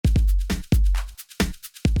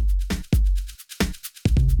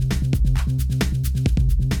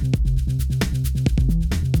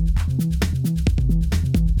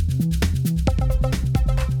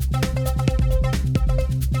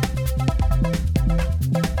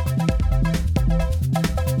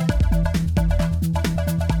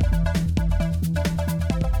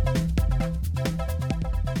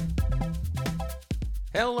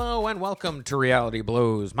welcome to Reality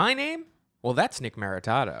Blows. My name? Well, that's Nick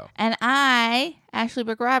Maritato. And I, Ashley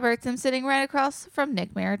Brooke Roberts, am sitting right across from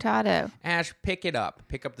Nick Maritato. Ash, pick it up.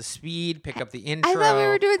 Pick up the speed. Pick up the intro. I thought we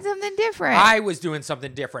were doing something different. I was doing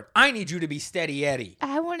something different. I need you to be steady Eddie.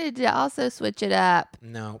 I wanted to also switch it up.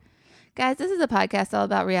 No. Guys, this is a podcast all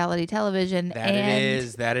about reality television. That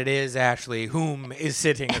it is, Ashley. Whom is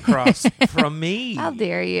sitting across from me? How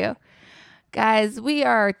dare you? Guys, we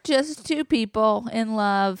are just two people in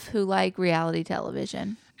love who like reality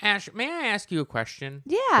television. Ash, may I ask you a question?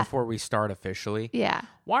 Yeah. Before we start officially? Yeah.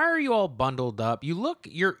 Why are you all bundled up? You look,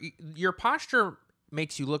 your posture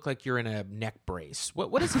makes you look like you're in a neck brace.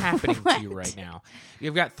 What is happening to you right now?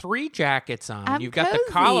 You've got 3 jackets on. You've got the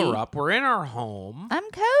collar up. We're in our home. I'm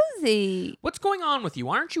cozy. What's going on with you?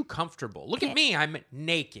 Why aren't you comfortable? Look at me. I'm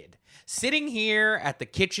naked. Sitting here at the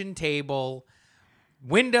kitchen table.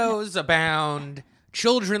 Windows abound.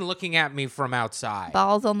 Children looking at me from outside.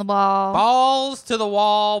 Balls on the wall. Balls to the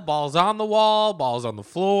wall. Balls on the wall. Balls on the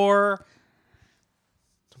floor.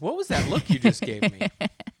 What was that look you just gave me?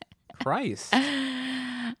 Christ.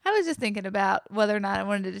 I was just thinking about whether or not I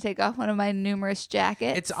wanted to take off one of my numerous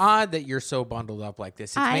jackets. It's odd that you're so bundled up like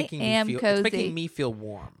this. It's making me feel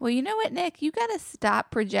warm. Well, you know what, Nick? You got to stop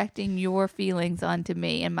projecting your feelings onto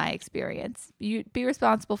me in my experience. You be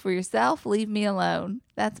responsible for yourself. Leave me alone.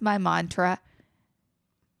 That's my mantra.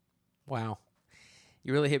 Wow.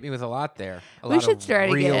 You really hit me with a lot there. We should start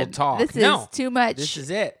real again. talk. This is too much. This is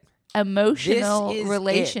it. Emotional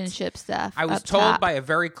relationship stuff. I was told by a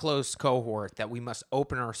very close cohort that we must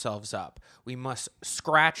open ourselves up. We must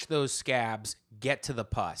scratch those scabs, get to the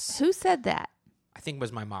pus. Who said that? I think it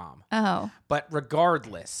was my mom. Oh. But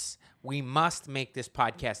regardless, we must make this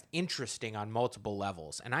podcast interesting on multiple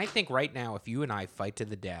levels. And I think right now, if you and I fight to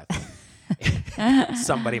the death,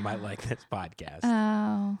 somebody might like this podcast.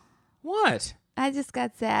 Oh. What? I just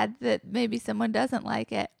got sad that maybe someone doesn't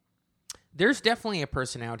like it. There's definitely a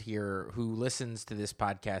person out here who listens to this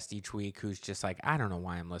podcast each week who's just like, I don't know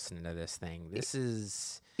why I'm listening to this thing. This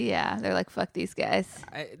is... Yeah, they're like, fuck these guys.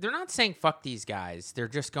 They're not saying fuck these guys. They're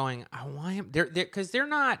just going, why am... Because they're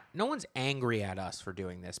not... No one's angry at us for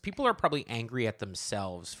doing this. People are probably angry at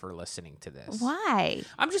themselves for listening to this. Why?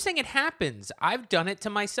 I'm just saying it happens. I've done it to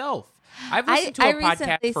myself. I've listened to a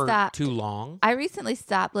podcast for too long. I recently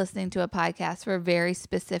stopped listening to a podcast for a very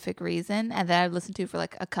specific reason, and that I've listened to for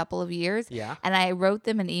like a couple of years. Yeah. And I wrote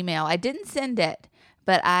them an email. I didn't send it,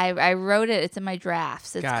 but I wrote it. It's in my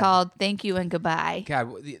drafts. It's called Thank You and Goodbye.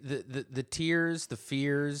 God, the tears, the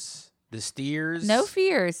fears... The steers? No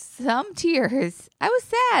fears. Some tears. I was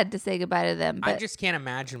sad to say goodbye to them. But I just can't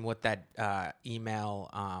imagine what that email,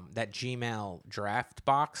 that Gmail draft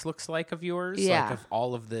box looks like of yours. Yeah. Like of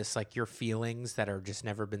all of this, like your feelings that are just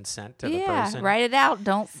never been sent to the person. Yeah, write it out.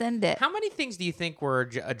 Don't send it. How many things do you think were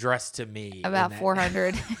addressed to me? About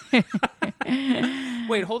 400.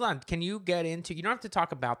 Wait, hold on. Can you get into, you don't have to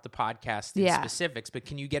talk about the podcast in specifics, but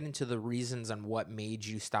can you get into the reasons on what made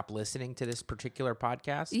you stop listening to this particular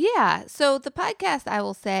podcast? Yeah. So the podcast, I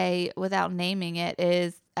will say, without naming it,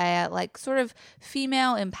 is like sort of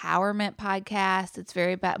female empowerment podcast. It's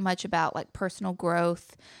very much about like personal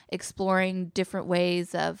growth, exploring different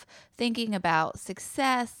ways of thinking about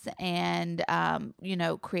success and,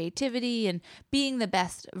 creativity and being the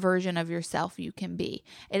best version of yourself you can be.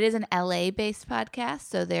 It is an LA-based podcast,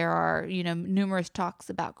 so there are, numerous talks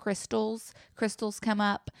about crystals. Crystals come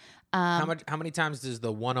up. How many times does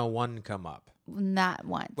the 101 come up? Not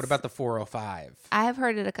once. What about the 405? I have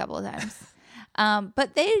heard it a couple of times.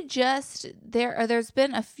 But there's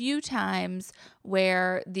been a few times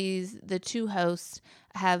where the two hosts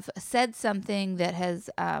have said something that has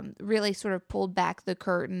really sort of pulled back the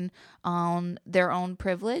curtain on their own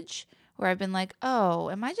privilege, where I've been like, oh,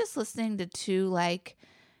 am I just listening to two like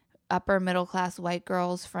upper middle class white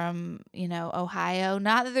girls from, Ohio?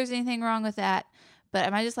 Not that there's anything wrong with that, but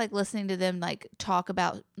am I just like listening to them like talk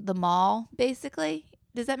about the mall, basically?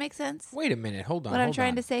 Does that make sense? Wait a minute. Hold on. What I'm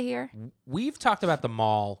trying to say here? We've talked about the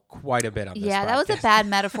mall quite a bit on this podcast. That was a bad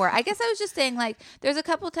metaphor. I guess I was just saying, like, there's a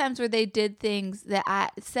couple of times where they did things that I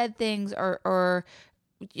said things or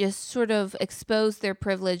just sort of exposed their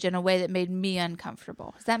privilege in a way that made me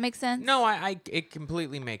uncomfortable. Does that make sense? No, it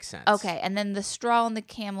completely makes sense. Okay. And then the straw on the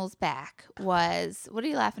camel's back was, what are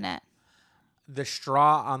you laughing at? The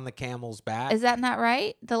straw on the camel's back? Is that not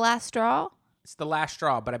right? The last straw? It's the last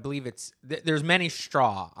straw, but I believe there's many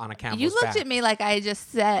straw on a camel's back. You looked at me like I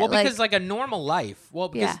just said. Well, because like a normal life. Well,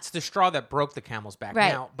 because it's the straw that broke the camel's back.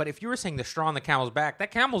 Right. Now, but if you were saying the straw on the camel's back,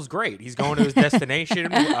 that camel's great. He's going to his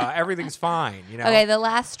destination. Everything's fine. You know. Okay, the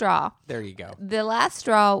last straw. There you go. The last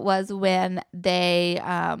straw was when they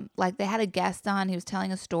they had a guest on. He was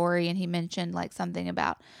telling a story, and he mentioned like something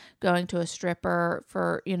about going to a stripper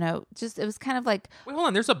for, just it was kind of like. Wait, hold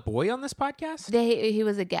on. There's a boy on this podcast? He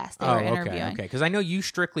was a guest. They were interviewing. Okay. Because I know you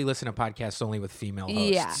strictly listen to podcasts only with female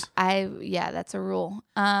hosts. Yeah, that's a rule.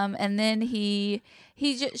 And then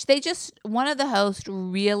one of the hosts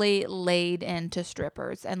really laid into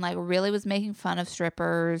strippers and like really was making fun of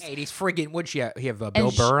strippers. Hey, he's friggin', would she have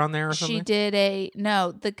Bill Burr on there or something? She did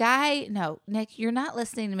Nick, you're not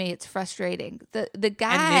listening to me. It's frustrating. The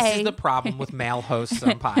guy. And this is the problem with male hosts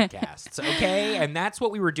on podcasts, okay? And that's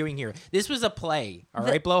what we were doing here. This was a play, all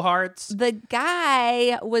right, blowhards? The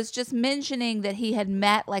guy was just mentioning that he had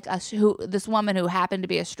met like this woman who happened to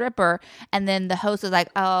be a stripper, and then the host was like,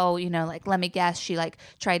 oh, let me guess, she like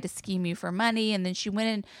tried to scheme you for money, and then she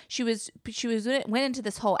went into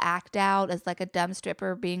this whole act out as like a dumb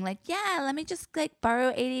stripper being like, yeah, let me just like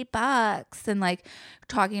borrow $80 and like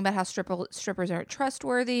talking about how strippers aren't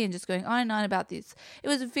trustworthy and just going on and on about these. It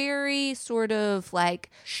was very sort of like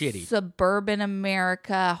shitty suburban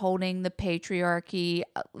America holding the patriarchy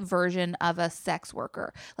version of a sex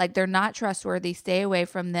worker. Like, they're not trustworthy. Stay away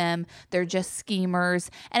from them. They're just schemers.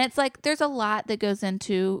 And it's like there's a lot that goes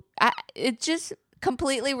into it. Just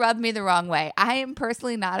completely rubbed me the wrong way. I am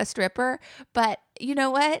personally not a stripper, but you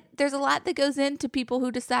know what? There's a lot that goes into people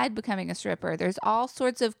who decide becoming a stripper. There's all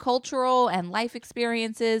sorts of cultural and life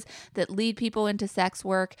experiences that lead people into sex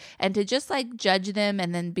work, and to just like judge them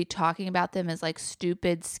and then be talking about them as like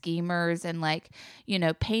stupid schemers and like,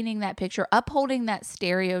 painting that picture, upholding that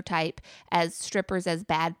stereotype as strippers as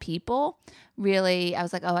bad people. Really, I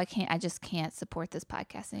was like, I just can't support this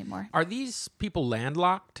podcast anymore. Are these people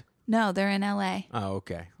landlocked? No, they're in LA. Oh,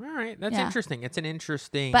 okay. All right. That's interesting. It's an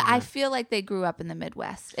interesting. But I feel like they grew up in the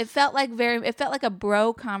Midwest. It felt like a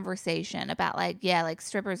bro conversation about like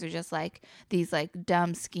strippers are just like these like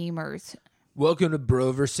dumb schemers. Welcome to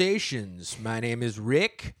Broversations. My name is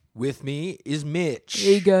Rick. With me is Mitch.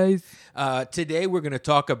 Hey, guys. Today we're going to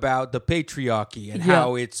talk about the patriarchy and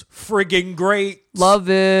how it's friggin' great. Love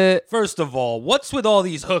it. First of all, what's with all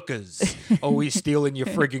these hookers? Always stealing your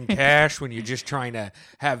friggin' cash when you're just trying to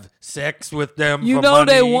have sex with them for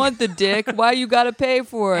money. They want the dick. Why you got to pay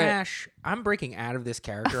for it? Ash, I'm breaking out of this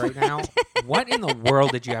character right now. What in the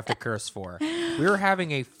world did you have to curse for? We were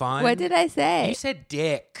having a fun... What did I say? You said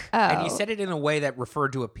dick. Oh. And you said it in a way that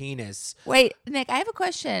referred to a penis. Wait, Nick, I have a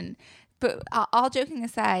question. But all joking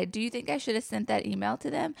aside, do you think I should have sent that email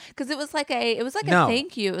to them? Because it was like a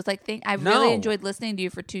thank you. It was like I've really enjoyed listening to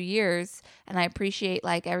you for 2 years, and I appreciate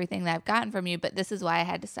like everything that I've gotten from you. But this is why I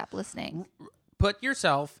had to stop listening. Put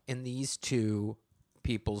yourself in these two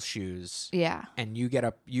people's shoes. Yeah. And you get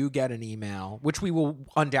an email, which we will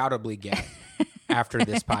undoubtedly get after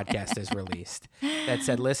this podcast is released, that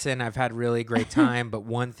said, listen, I've had a really great time, but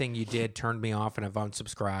one thing you did turned me off and I've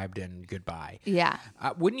unsubscribed and goodbye. Yeah.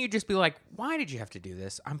 Wouldn't you just be like, why did you have to do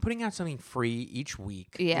this? I'm putting out something free each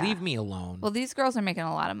week. Yeah. Leave me alone. Well, these girls are making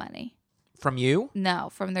a lot of money. From you? No,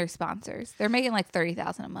 from their sponsors. They're making like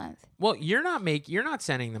 $30,000 a month. Well, you're not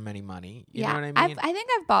sending them any money. You know what I mean? I think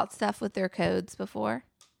I've bought stuff with their codes before.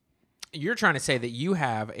 You're trying to say that you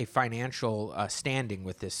have a financial standing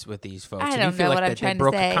with these folks. I don't know what I'm trying to say. They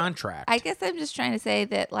broke a contract. I guess I'm just trying to say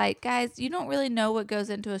that, like, guys, you don't really know what goes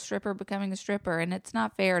into a stripper becoming a stripper, and it's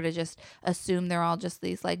not fair to just assume they're all just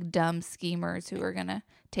these like dumb schemers who are gonna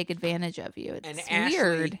take advantage of you. It's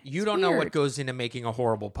weird. Ashley, you don't know what goes into making a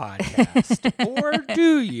horrible podcast, or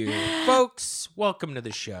do you, folks? Welcome to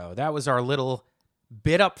the show. That was our little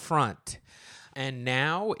bit up front, and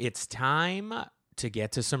now it's time to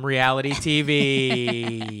get to some reality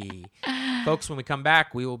TV. Folks, when we come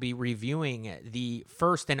back, we will be reviewing the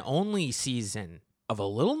first and only season of a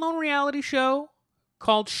little-known reality show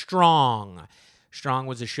called Strong. Strong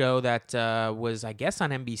was a show that was, I guess,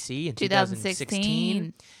 on NBC in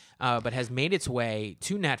 2016, but has made its way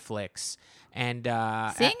to Netflix. And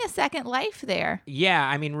seeing a second life there. Yeah,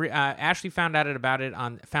 I mean, Ashley found out about it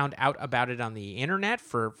on the internet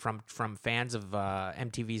from fans of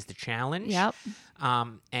MTV's The Challenge. Yep.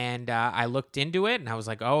 And I looked into it, and I was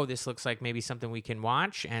like, oh, this looks like maybe something we can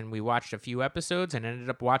watch. And we watched a few episodes and ended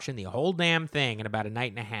up watching the whole damn thing in about a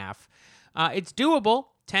night and a half. It's doable.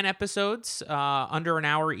 10 episodes, under an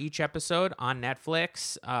hour each episode on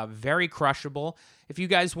Netflix. Very crushable. If you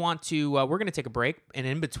guys want to, we're going to take a break. And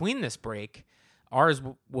in between this break, ours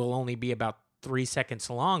will only be about 3 seconds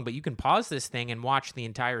long, but you can pause this thing and watch the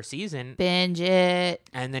entire season. Binge it.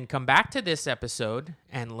 And then come back to this episode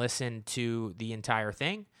and listen to the entire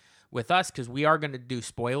thing with us, because we are going to do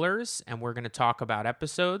spoilers and we're going to talk about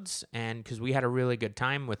episodes, and because we had a really good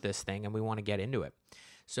time with this thing and we want to get into it.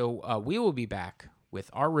 So we will be back with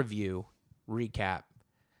our review, recap,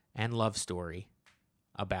 and love story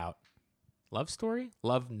about Love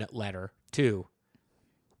Letter 2.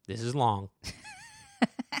 This is long.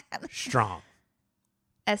 Strong.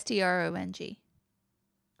 STRONG.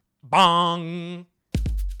 Bong.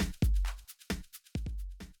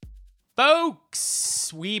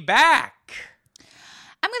 Folks, we back.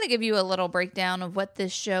 I'm going to give you a little breakdown of what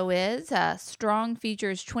this show is. Strong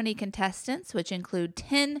features 20 contestants, which include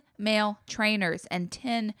 10 male trainers and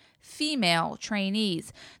 10 female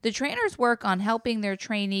trainees. The trainers work on helping their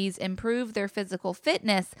trainees improve their physical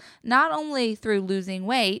fitness, not only through losing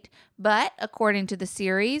weight, but, according to the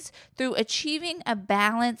series, through achieving a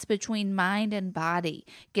balance between mind and body,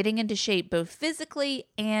 getting into shape both physically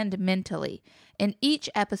and mentally. In each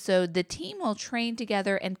episode, the team will train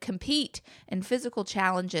together and compete in physical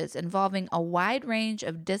challenges involving a wide range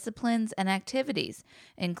of disciplines and activities,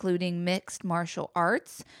 including mixed martial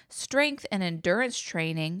arts, strength and endurance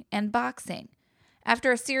training, and boxing.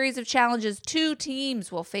 After a series of challenges, 2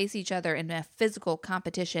 teams will face each other in a physical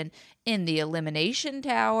competition in the Elimination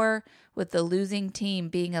Tower, with the losing team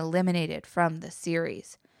being eliminated from the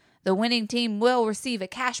series. The winning team will receive a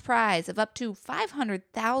cash prize of up to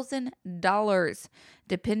 $500,000,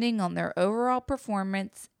 depending on their overall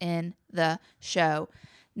performance in the show.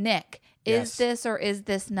 Nick, Yes. Is this or is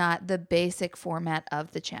this not the basic format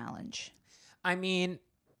of the challenge? I mean,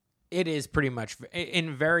 it is pretty much,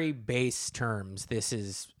 in very base terms, this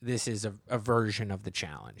is a version of the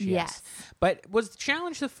challenge. Yes. But was the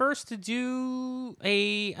challenge the first to do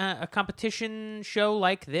a competition show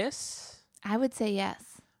like this? I would say yes.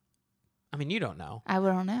 I mean, you don't know. I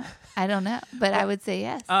don't know. I don't know, but I would say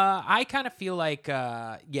yes. I kind of feel like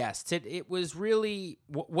yes. It was really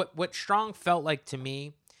what Strong felt like to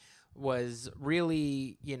me was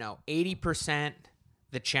really 80%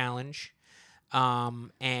 the challenge,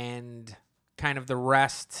 and kind of the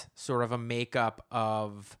rest sort of a makeup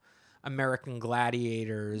of American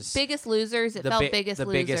Gladiators. Biggest Losers. It felt Biggest Loser.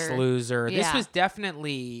 The Biggest Loser. Yeah. This was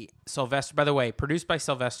definitely Sylvester, by the way, produced by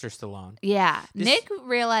Sylvester Stallone. Yeah. Nick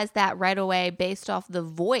realized that right away based off the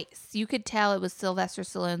voice. You could tell it was Sylvester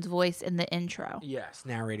Stallone's voice in the intro. Yes,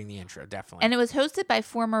 narrating the intro, definitely. And it was hosted by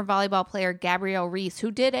former volleyball player Gabrielle Reese, who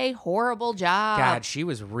did a horrible job. God, she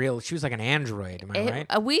was like an android. Am I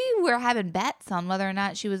right? We were having bets on whether or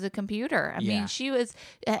not she was a computer. I mean, she was,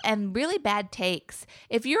 and really bad takes.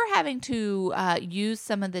 If you're having to use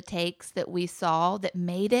some of the takes that we saw that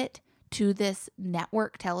made it to this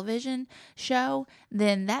network television show,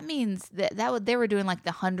 then that means that they were doing like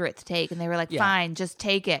the 100th take, and they were like, fine, just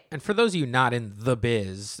take it. And for those of you not in the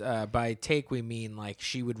biz, by take we mean like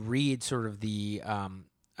she would read sort of the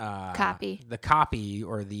copy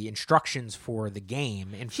or the instructions for the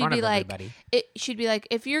game in front of everybody. She'd be like,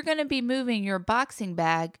 if you're going to be moving your boxing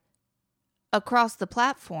bag across the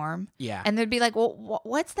platform, and they'd be like, well,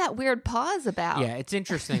 what's that weird pause about? Yeah, it's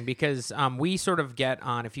interesting because we sort of get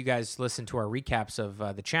on, if you guys listen to our recaps of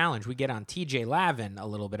the challenge, we get on TJ Lavin a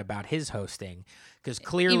little bit about his hosting, because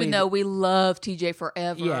clearly, even though we love TJ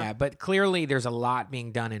forever, but clearly there's a lot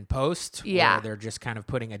being done in post, where they're just kind of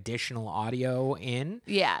putting additional audio in.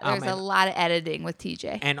 There's a lot of editing with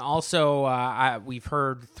TJ, and also we've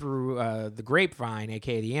heard through the grapevine,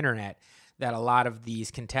 aka the internet, that a lot of these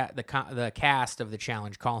the cast of the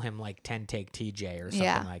challenge call him like 10 take TJ or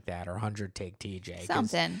something like that, or 100 take TJ.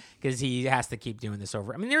 Something. Because he has to keep doing this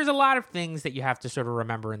over. I mean, there's a lot of things that you have to sort of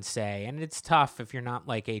remember and say, and it's tough if you're not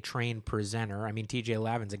like a trained presenter. I mean, TJ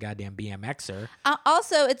Lavin's a goddamn BMXer.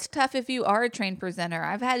 Also, it's tough if you are a trained presenter.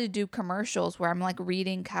 I've had to do commercials where I'm like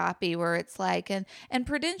reading copy where it's like, and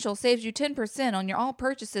Prudential saves you 10% on your all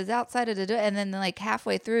purchases outside of and then like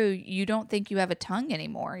halfway through, you don't think you have a tongue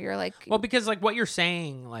anymore. You're like, well, because like what you're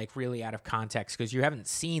saying, like really out of context, because you haven't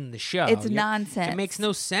seen the show. It's nonsense. It makes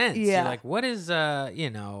no sense. Yeah. You're like, what is 10%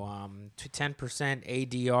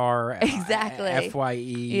 ADR exactly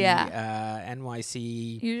FYE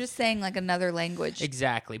NYC? You're just saying like another language.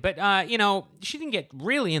 Exactly. But she didn't get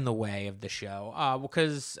really in the way of the show,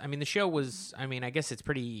 because I mean the show was, I mean, I guess it's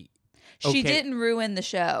pretty okay. She didn't ruin the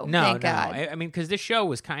show. No, thank God. I mean, because this show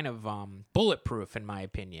was kind of bulletproof in my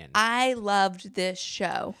opinion. I loved this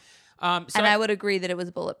show. And I would agree that it was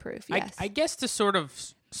bulletproof, yes. I guess to sort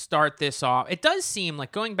of start this off, it does seem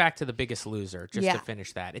like, going back to The Biggest Loser, just to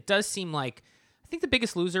finish that, it does seem like, I think The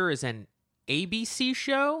Biggest Loser is an ABC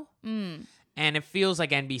show. And it feels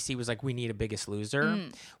like NBC was like, we need a Biggest Loser.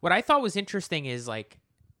 What I thought was interesting is like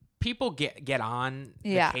people get on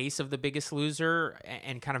the case of the Biggest Loser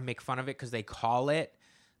and kind of make fun of it because they call it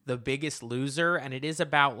the Biggest Loser. And it is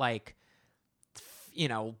about like,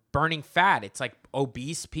 burning fat. It's like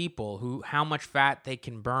obese people how much fat they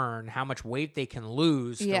can burn, how much weight they can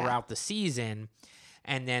lose throughout the season.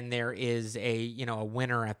 And then there is a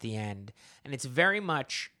winner at the end. And it's very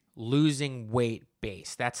much losing weight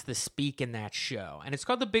based. That's the speak in that show. And it's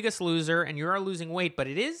called The Biggest Loser, and you are losing weight, but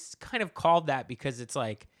it is kind of called that because it's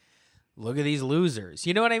like, look at these losers.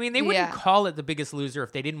 You know what I mean? They wouldn't call it The Biggest Loser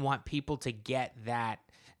if they didn't want people to get that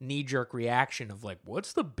knee-jerk reaction of like,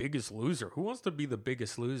 what's the biggest loser? Who wants to be the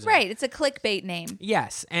biggest loser? Right. It's a clickbait name.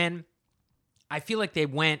 Yes. And I feel like they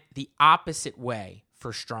went the opposite way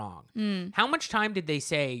for Strong. How much time did they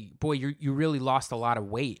say, boy, you really lost a lot of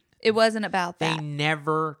weight? It wasn't about that. They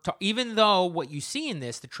never even though what you see in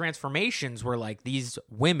this, the transformations were like these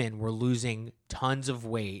women were losing tons of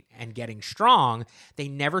weight and getting strong. They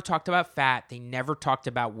never talked about fat. They never talked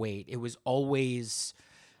about weight. It was always...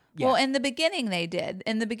 Yeah. Well, in the beginning, they did.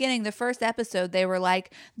 In the beginning, the first episode, they were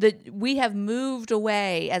like, we have moved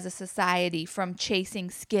away as a society from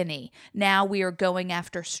chasing skinny. Now we are going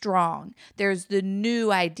after strong. There's the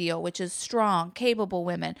new ideal, which is strong, capable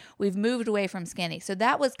women. We've moved away from skinny. So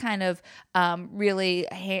that was kind of really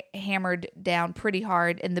hammered down pretty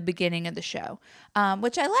hard in the beginning of the show,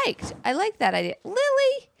 which I liked. I liked that idea.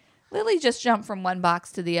 Lily just jumped from one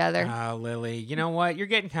box to the other. Oh, Lily, you know what? You're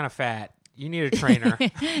getting kind of fat. You need a trainer.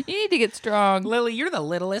 You need to get strong. Lily, you're the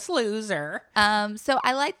littlest loser. So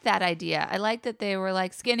I liked that idea. I liked that they were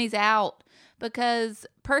like, skinny's out. Because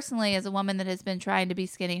personally, as a woman that has been trying to be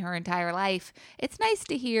skinny her entire life, it's nice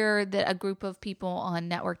to hear that a group of people on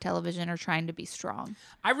network television are trying to be strong.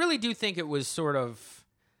 I really do think it was sort of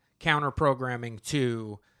counter-programming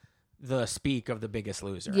to the speak of The Biggest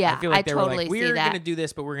Loser. Yeah, I feel like they totally were like, we're going to do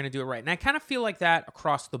this, but we're going to do it right. And I kind of feel like that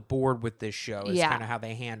across the board with this show is kind of how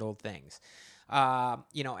they handled things.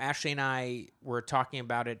 Ashley and I were talking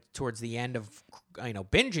about it towards the end of,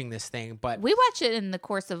 binging this thing, but... We watched it in the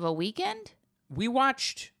course of a weekend? We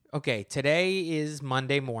watched... Okay, today is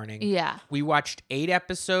Monday morning. Yeah. We watched 8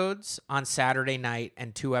 episodes on Saturday night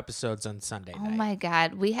and 2 episodes on Sunday night. Oh, my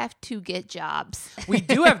God. We have to get jobs. We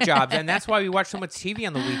do have jobs, and that's why we watch so much TV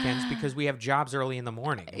on the weekends, because we have jobs early in the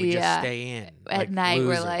morning. We just stay in. At night,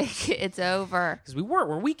 losers. We're like, it's over. Because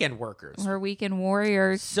we're weekend workers. We're weekend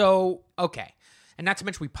warriors. So, okay. And not to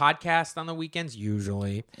mention we podcast on the weekends,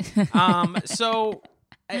 usually.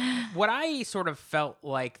 What I sort of felt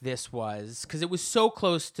like this was, because it was so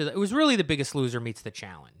close to, it was really The Biggest Loser meets The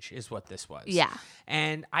Challenge is what this was. Yeah.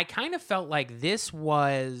 And I kind of felt like this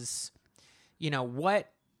was,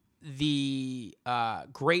 what the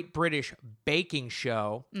Great British Baking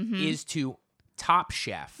Show is to Top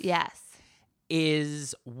Chef. Yes.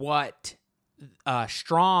 Is what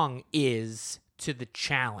Strong is to The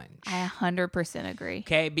Challenge. I 100% agree.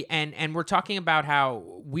 Okay, and we're talking about how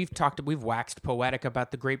we've waxed poetic about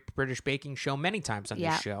the Great British Baking Show many times on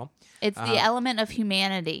this show. It's the element of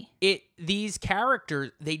humanity. These characters,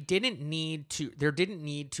 there didn't need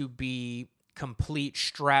to be complete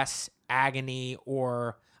stress, agony,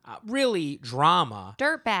 or really drama.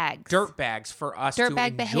 Dirtbags for us to enjoy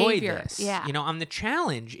behavior. this. Yeah. On The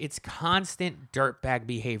Challenge, it's constant dirtbag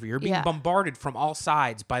behavior. You're being bombarded from all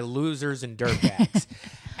sides by losers and dirtbags.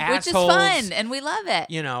 Which is fun, and we love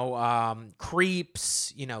it.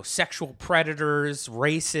 Creeps, sexual predators,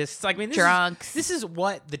 racists. Drunks. This is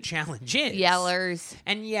what The Challenge is. Yellers.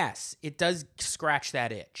 And yes, it does scratch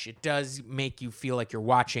that itch. It does make you feel like you're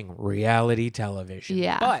watching reality television.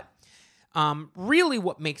 Yeah. But really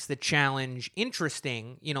what makes The Challenge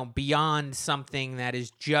interesting, beyond something that is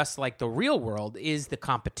just like the real world, is the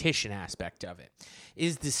competition aspect of it,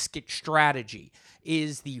 is the strategy,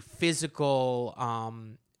 is the physical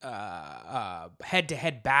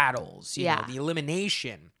head-to-head battles, the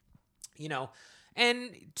elimination,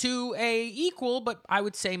 and to a equal, but I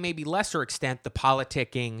would say maybe lesser extent, the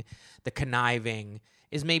politicking, the conniving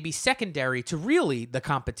is maybe secondary to really the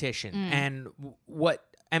competition. And what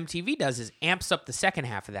MTV does is amps up the second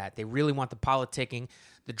half of that. They really want the politicking,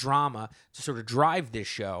 the drama to sort of drive this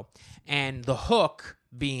show. And the hook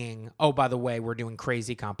being, oh, by the way, we're doing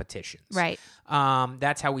crazy competitions. Right.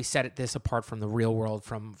 That's how we set this apart from the real world,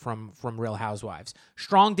 from Real Housewives.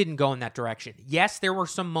 Strong didn't go in that direction. Yes, there were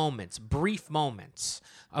some moments, brief moments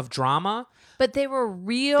of drama. But they were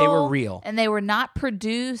real. They were real. And they were not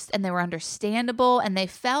produced, and they were understandable, and they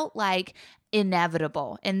felt like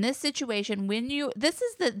inevitable in this situation. This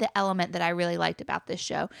is the element that I really liked about this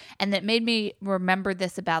show, and that made me remember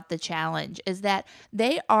this about the challenge, is that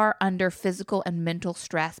they are under physical and mental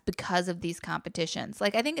stress because of these competitions.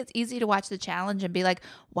 Like, I think it's easy to watch the challenge and be like,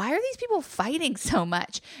 why are these people fighting so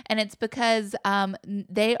much? And it's because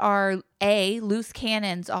they are A, loose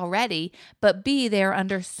cannons already, but B, they're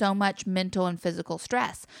under so much mental and physical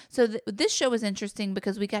stress. So this show was interesting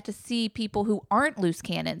because we got to see people who aren't loose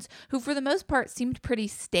cannons, who for the most part seemed pretty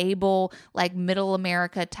stable, like middle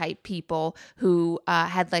America type people who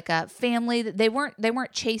had like a family. They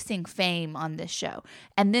weren't chasing fame on this show.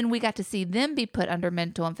 And then we got to see them be put under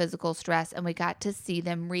mental and physical stress, and we got to see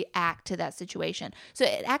them react to that situation. So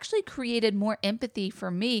it actually created more empathy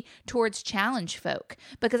for me towards challenge folk,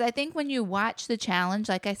 because I think when you watch the challenge,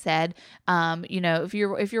 like I said, if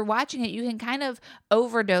you're watching it, you can kind of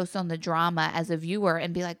overdose on the drama as a viewer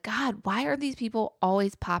and be like, God, why are these people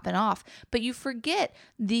always popping off? But you forget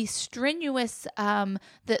the strenuous, the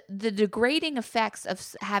degrading effects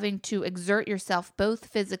of having to exert yourself both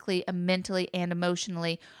physically and mentally and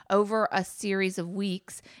emotionally over a series of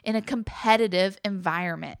weeks in a competitive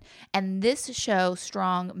environment. And this show,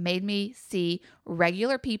 Strong, made me see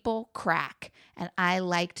regular people crack, and I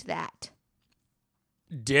liked that.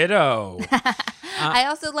 Ditto. I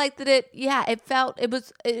also liked that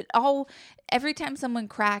every time someone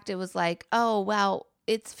cracked, it was like, oh, well,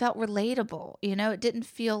 it felt relatable. It didn't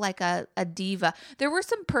feel like a diva. There were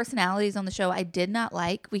some personalities on the show I did not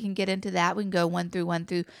like. We can get into that. We can go one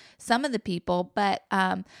through some of the people. But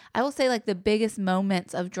I will say, like, the biggest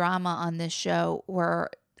moments of drama on this show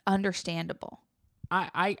were understandable.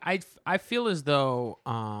 I feel as though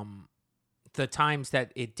the times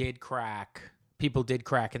that it did crack, people did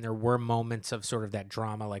crack, and there were moments of sort of that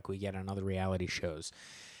drama like we get on other reality shows.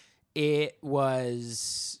 It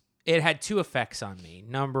had two effects on me.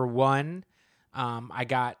 Number one, I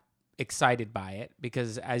got excited by it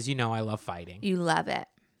because, as you know, I love fighting. You love it.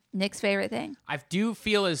 Nick's favorite thing? I do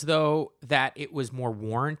feel as though that it was more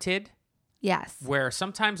warranted. Yes. Where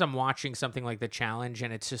sometimes I'm watching something like The Challenge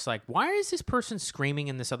and it's just like, why is this person screaming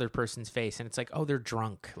in this other person's face? And it's like, oh, they're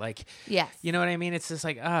drunk. Like, yes. You know what I mean? It's just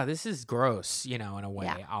like, this is gross, in a way.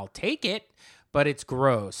 Yeah. I'll take it, but it's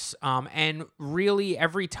gross. And really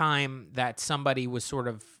every time that somebody was sort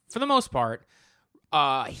of, for the most part,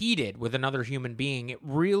 heated with another human being, it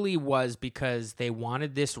really was because they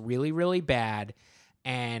wanted this really, really bad.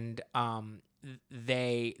 And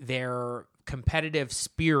their competitive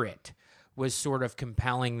spirit was sort of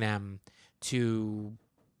compelling them to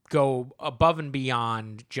go above and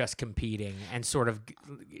beyond just competing and sort of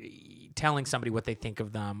telling somebody what they think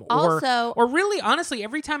of them. Also, or really, honestly,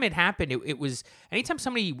 every time it happened, it was anytime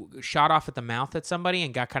somebody shot off at the mouth at somebody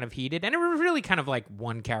and got kind of heated, and it was really kind of like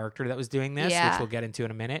one character that was doing this, which we'll get into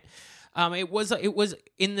in a minute. It was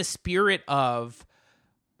in the spirit of,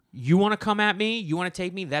 you want to come at me? You want to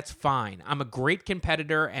take me? That's fine. I'm a great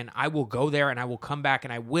competitor, and I will go there, and I will come back,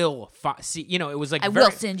 and I will see. It was like I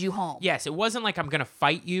will send you home. Yes, it wasn't like I'm gonna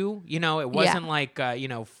fight you. It wasn't like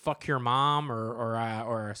fuck your mom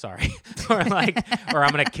or sorry, or like or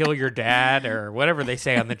I'm gonna kill your dad or whatever they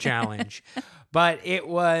say on the challenge. But it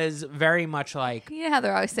was very much like, you know how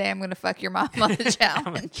they're always saying, "I'm going to fuck your mom on the challenge."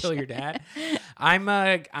 I'm going to kill your dad. I'm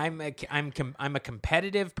a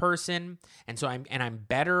competitive person, and so I'm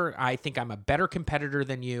better. I think I'm a better competitor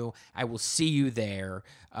than you. I will see you there,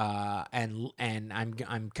 and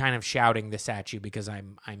I'm kind of shouting this at you because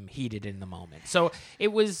I'm heated in the moment. So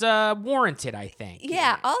it was warranted, I think.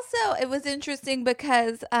 Yeah. Also, it was interesting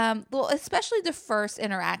because, especially the first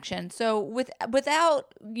interaction. So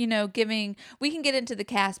without giving. We can get into the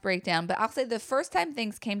cast breakdown, but I'll say the first time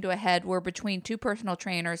things came to a head were between two personal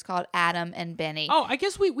trainers called Adam and Benny. Oh, I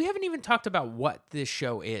guess we haven't even talked about what this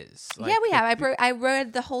show is. Like, yeah, we have. I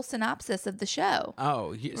read the whole synopsis of the show.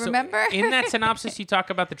 Oh, remember? So in that synopsis, you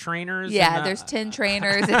talk about the trainers. Yeah, there's 10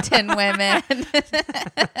 trainers and 10 women.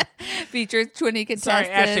 Features 20 contestants. Sorry,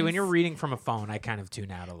 Ashley, when you're reading from a phone, I kind of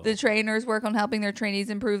tune out a little. The trainers work on helping their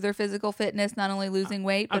trainees improve their physical fitness, not only losing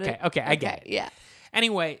weight, but okay, I get it. Yeah.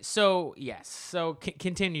 Anyway, so yes, so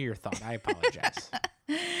continue your thought. I apologize.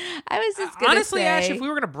 I was just gonna honestly, say, Ash, if we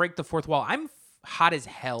were gonna break the fourth wall, I'm hot as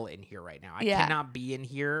hell in here right now. I cannot be in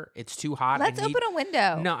here. It's too hot. Let's open a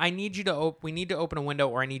window. No, I need you to we need to open a window,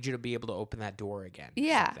 or I need you to be able to open that door again.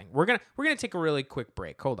 Yeah, we're gonna take a really quick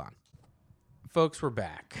break. Hold on. Folks, we're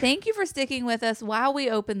back. Thank you for sticking with us while we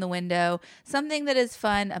open the window. Something that is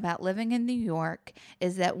fun about living in New York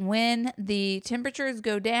is that when the temperatures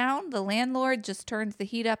go down, the landlord just turns the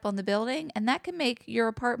heat up on the building, and that can make your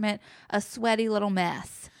apartment a sweaty little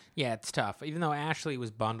mess. Yeah, it's tough. Even though Ashley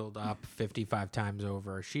was bundled up 55 times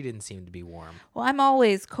over, she didn't seem to be warm. Well, I'm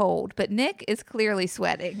always cold, but Nick is clearly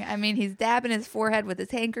sweating. I mean, he's dabbing his forehead with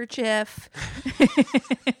his handkerchief.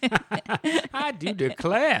 I do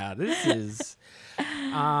declare, this is...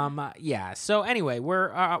 yeah. So anyway,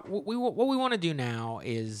 what we want to do now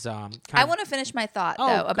is I want to finish my thought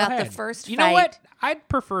though about the first fight. You know what? I'd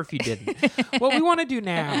prefer if you didn't. What we want to do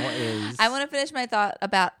now is I want to finish my thought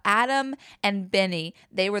about Adam and Benny.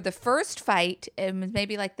 They were the first fight. It was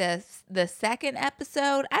maybe like the second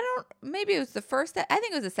episode. Maybe it was the first. I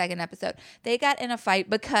think it was the second episode. They got in a fight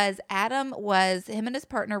because him and his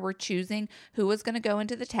partner were choosing who was going to go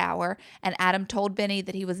into the tower, and Adam told Benny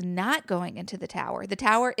that he was not going into the tower. The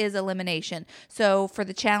tower is elimination. So for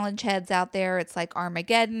the challenge heads out there, it's like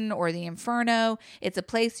Armageddon or the Inferno. It's a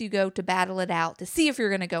place you go to battle it out to see if you're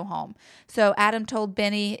going to go home. So Adam told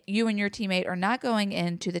Benny, you and your teammate are not going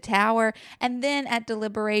into the tower. And then at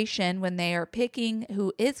deliberation, when they are picking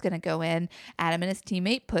who is going to go in, Adam and his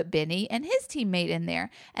teammate put Benny and his teammate in there.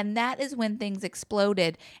 And that is when things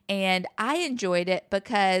exploded. And I enjoyed it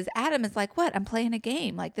because Adam is like, what? I'm playing a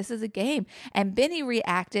game. Like, this is a game. And Benny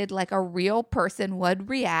reacted like a real person would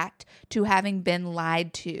react to having been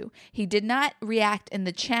lied to. He did not react in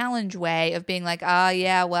the challenge way of being like, oh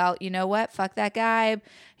yeah, well, you know what? Fuck that guy.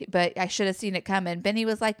 But I should have seen it coming. Benny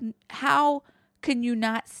was like, how can you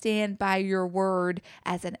not stand by your word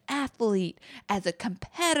as an athlete, as a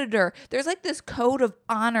competitor? There's like this code of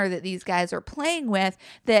honor that these guys are playing with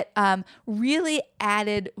that really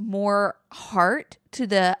added more heart to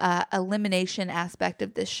the elimination aspect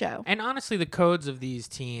of this show. And honestly, the codes of these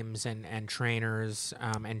teams and trainers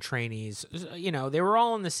and trainees, you know, they were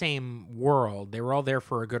all in the same world. They were all there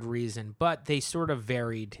for a good reason, but they sort of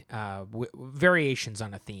varied, variations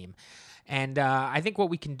on a theme. And I think what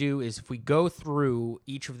we can do is if we go through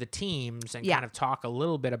each of the teams and kind of talk a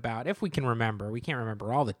little bit about, if we can remember, we can't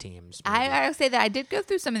remember all the teams. I would say that I did go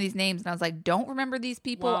through some of these names and I was like, don't remember these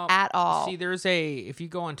people at all. See, if you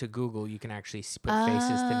go onto Google, you can actually put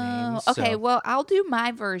faces to names. Okay, well, I'll do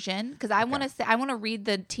my version because I want to read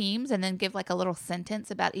the teams and then give like a little sentence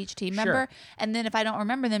about each team member. And then if I don't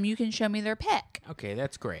remember them, you can show me their pick. Okay,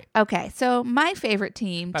 that's great. Okay, so my favorite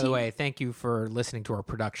team. By the way, thank you for listening to our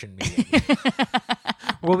production meeting.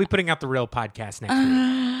 We'll be putting out the real podcast next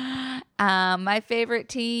week. My favorite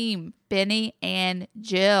team, Benny and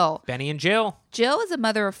Jill. Benny and Jill. Jill is a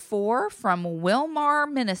mother of 4 from Wilmar,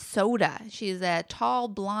 Minnesota. She's a tall,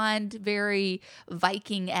 blonde, very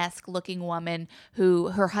Viking-esque looking woman who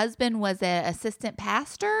her husband was an assistant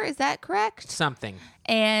pastor. Is that correct? Something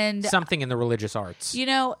in the religious arts. You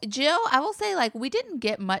know, Jill, I will say, like, we didn't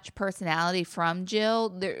get much personality from Jill.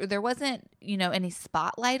 There wasn't, you know, any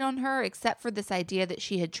spotlight on her except for this idea that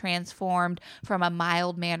she had transformed from a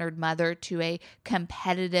mild-mannered mother to a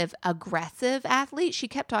competitive, aggressive athlete. She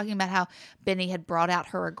kept talking about how Benny had brought out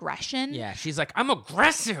her aggression. Yeah, she's like, I'm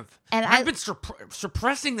aggressive. And I've been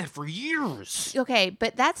suppressing that for years. Okay,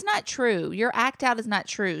 but that's not true. Your act out is not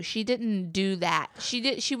true. She didn't do that.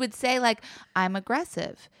 She would say, like, I'm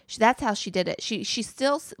aggressive. That's how she did it. She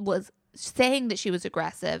still was saying that she was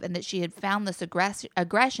aggressive and that she had found this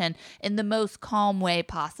aggression in the most calm way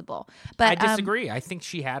possible. But I disagree. I think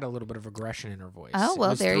she had a little bit of aggression in her voice. Oh,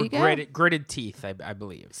 well, there you go. Gritted teeth, I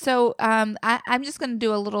believe. So I'm just going to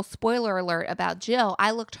do a little spoiler alert about Jill.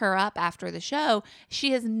 I looked her up after the show.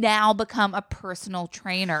 She has now become a personal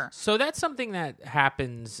trainer. So that's something that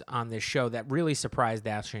happens on this show that really surprised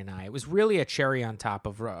Ashley and I. It was really a cherry on top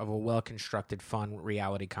of a well-constructed, fun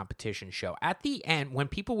reality competition show. At the end, when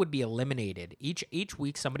people would be eliminated, each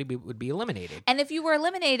week somebody would be eliminated. And if you were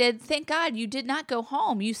eliminated, thank God you did not go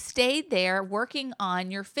home. You stayed there working on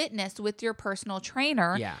your fitness with your personal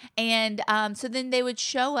trainer. Yeah. And so then they would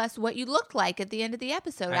show us what you looked like at the end of the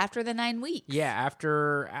episode after the 9 weeks. Yeah,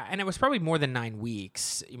 and it was probably more than 9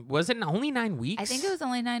 weeks. Was it only 9 weeks? I think it was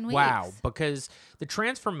only 9 weeks. Wow, because the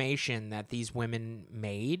transformation that these women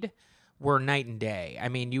made were night and day. I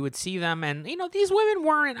mean, you would see them, and you know, these women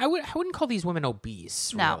weren't. I wouldn't call these women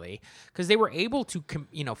obese, really, because they were able to,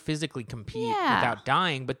 physically compete without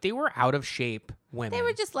dying, but they were out of shape women. They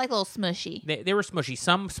were just like a little smushy. They were smushy.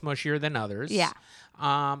 Some smushier than others. Yeah.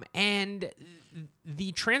 And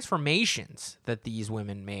the transformations that these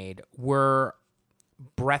women made were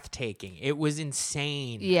breathtaking. It was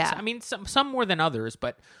insane. Yeah. I mean, some more than others,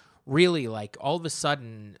 but really, like, all of a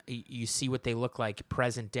sudden you see what they look like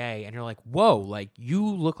present day and you're like, whoa, like, you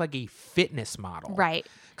look like a fitness model. Right.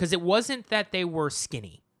 Because it wasn't that they were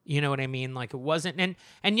skinny. You know what I mean? Like, it wasn't, and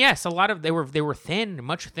yes, a lot of they were thin,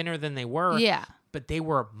 much thinner than they were. Yeah. but they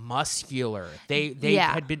were muscular. They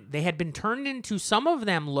Yeah. had been turned into, some of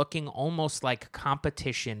them looking almost like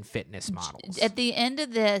competition fitness models. At the end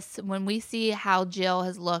of this, when we see how Jill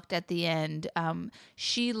has looked at the end,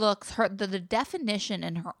 she looks the definition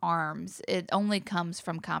in her arms. It only comes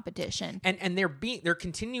from competition. And they're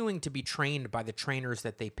continuing to be trained by the trainers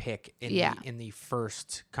that they pick in the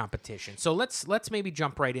first competition. So let's maybe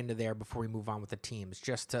jump right into there before we move on with the teams,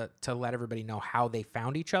 just to let everybody know how they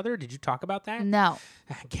found each other. Did you talk about that? No.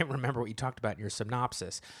 I can't remember what you talked about in your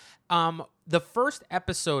synopsis. The first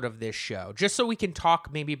episode of this show, just so we can talk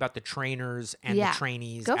maybe about the trainers and the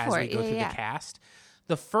trainees as we go through the cast.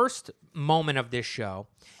 The first moment of this show,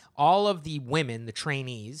 all of the women, the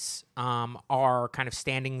trainees, are kind of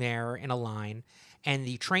standing there in a line, and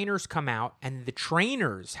the trainers come out, and the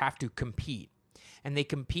trainers have to compete. And they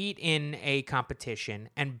compete in a competition,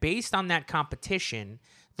 and based on that competition,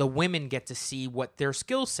 the women get to see what their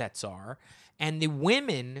skill sets are, and the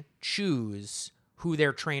women choose who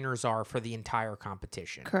their trainers are for the entire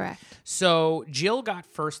competition. Correct. So Jill got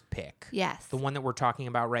first pick. Yes. The one that we're talking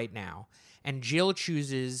about right now. And Jill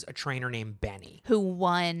chooses a trainer named Benny. Who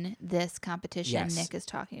won this competition Yes. Nick is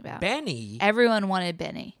talking about. Benny. Everyone wanted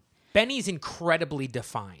Benny. Benny's incredibly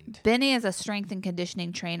defined. Benny is a strength and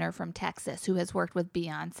conditioning trainer from Texas who has worked with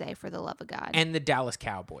Beyonce, for the love of God. And the Dallas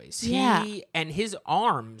Cowboys. Yeah. And his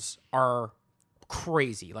arms are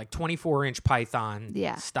crazy, like 24-inch python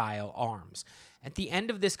style arms. At the end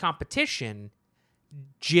of this competition,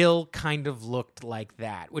 Jill kind of looked like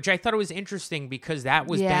that, which I thought it was interesting because that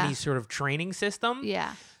was Benny's sort of training system.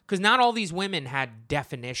 Yeah. Because not all these women had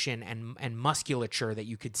definition and musculature that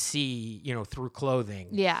you could see, through clothing.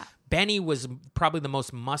 Yeah. Benny was probably the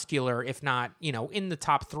most muscular, if not, in the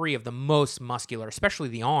top 3 of the most muscular, especially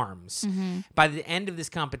the arms. Mm-hmm. By the end of this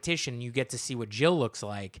competition, you get to see what Jill looks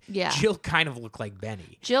like. Yeah. Jill kind of looked like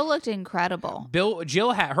Benny. Jill looked incredible.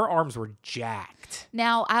 Jill had, her arms were jacked.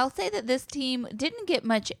 Now, I'll say that this team didn't get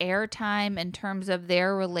much airtime in terms of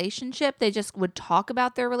their relationship. They just would talk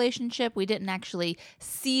about their relationship. We didn't actually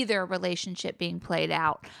see their relationship being played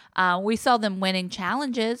out. We saw them winning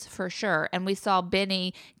challenges for sure. And we saw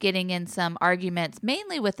Benny getting in some arguments,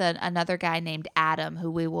 mainly with another guy named Adam,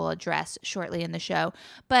 who we will address shortly in the show.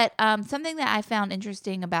 But something that I found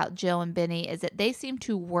interesting about Jill and Benny is that they seem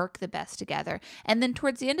to work the best together. And then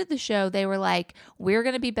towards the end of the show, they were like, we're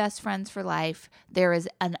going to be best friends for life. There is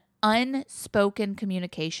an unspoken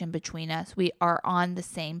communication between us. We are on the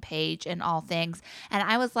same page in all things. And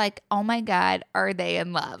I was like, oh my God, are they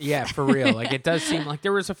in love? Yeah, for real. Like, it does seem like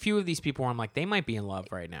there was a few of these people where I'm like, they might be in love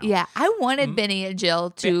right now. Yeah, I wanted Benny and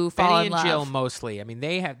Jill to fall in love. Benny and Jill mostly. I mean,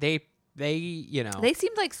 they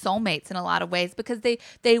seemed like soulmates in a lot of ways because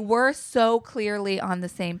they were so clearly on the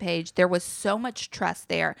same page. There was so much trust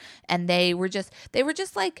there, and they were just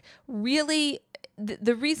like really.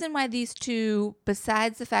 The reason why these two,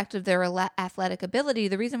 besides the fact of their athletic ability,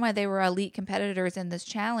 the reason why they were elite competitors in this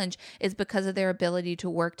challenge is because of their ability to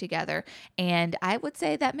work together. And I would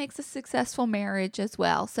say that makes a successful marriage as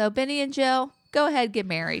well. So Benny and Jill, go ahead, get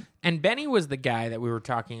married. And Benny was the guy that we were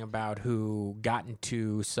talking about who got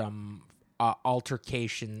into some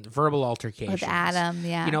verbal altercations with Adam,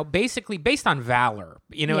 yeah. Basically based on valor.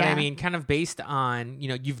 You know what I mean? Kind of based on,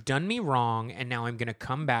 you've done me wrong, and now I'm going to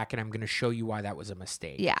come back and I'm going to show you why that was a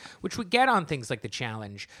mistake. Yeah. Which we get on things like the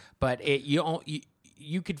challenge, but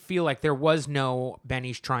you could feel like there was no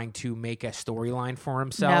Benny's trying to make a storyline for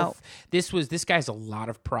himself. No. This guy has a lot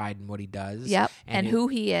of pride in what he does. Yep. And who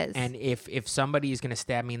he is. And if somebody is going to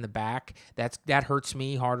stab me in the back, that hurts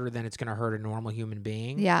me harder than it's going to hurt a normal human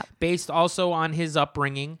being. Yeah. Based also on his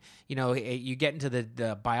upbringing. You get into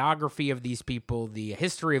the biography of these people, the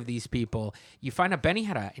history of these people. You find out Benny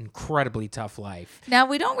had an incredibly tough life. Now,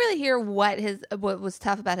 we don't really hear what was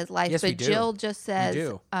tough about his life, yes, but we do. Jill just says, we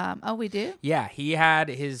do. Oh, we do? Yeah, he had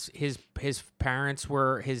his parents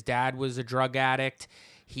his dad was a drug addict.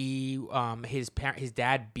 His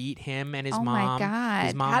dad beat him and his mom. Oh my God.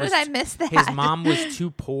 His mom How did I miss that? His mom was too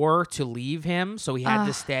poor to leave him, so he had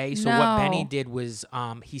to stay. So what Benny did was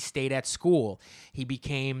he stayed at school. He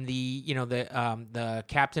became the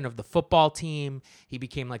captain of the football team. He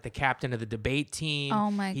became like the captain of the debate team. Oh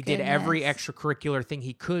my He goodness. did every extracurricular thing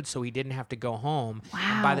he could so he didn't have to go home. Wow.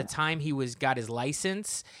 And by the time he got his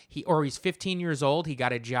license, he's 15 years old, he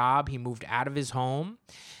got a job, he moved out of his home.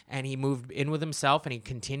 And he moved in with himself, and he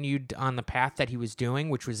continued on the path that he was doing,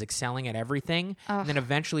 which was excelling at everything. And then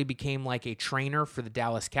eventually became like a trainer for the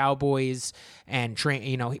Dallas Cowboys, and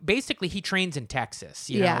basically he trains in Texas.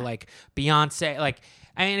 Like Beyonce. Like,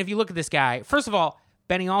 if you look at this guy, first of all,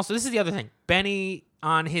 Benny also. This is the other thing. Benny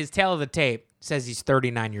on his tail of the tape says he's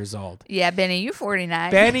 39 years old. Yeah, Benny, you're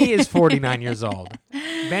 49. Benny is 49 years old.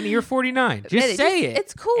 Benny, you're 49. Just say it.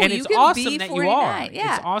 It's cool. And you it's can awesome be that 49. you are.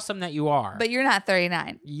 Yeah. It's awesome that you are. But you're not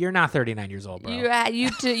 39. You're not 39 years old, bro.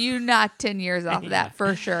 You knocked 10 years off of that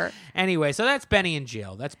for sure. Anyway, so that's Benny and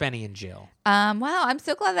Jill. Wow, I'm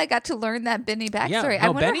so glad I got to learn that Benny backstory. Yeah,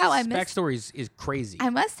 no, Benny's backstory is crazy. I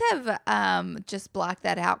must have just blocked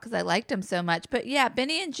that out because I liked him so much. But yeah,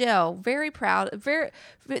 Benny and Jill, very proud.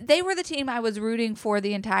 They were the team I was rooting for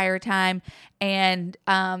the entire time, and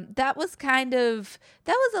that was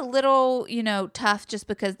a little tough just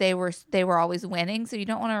because they were always winning, so you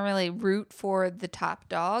don't want to really root for the top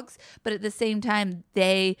dogs. But at the same time,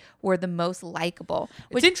 they were the most likable.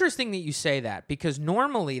 It's interesting that you say that because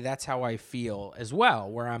normally that's how I feel as well,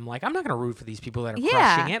 where I'm like, I'm not going to root for these people that are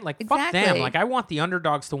crushing it. Like, exactly. Fuck them. Like, I want the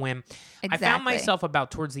underdogs to win. Exactly. I found myself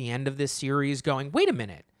about towards the end of this series going, wait a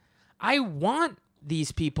minute. I want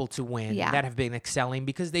these people to win that have been excelling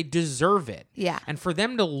because they deserve it. Yeah. And for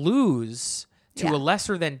them to lose to a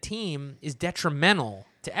lesser than team is detrimental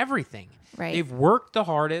to everything. Right. They've worked the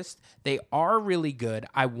hardest. They are really good.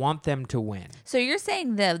 I want them to win. So you're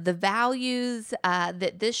saying the values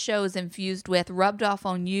that this show is infused with rubbed off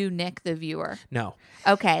on you, Nick, the viewer? No.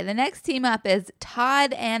 Okay, the next team up is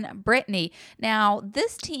Todd and Brittany. Now,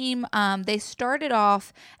 this team, they started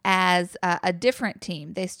off as a different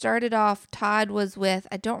team. They started off, Todd was with,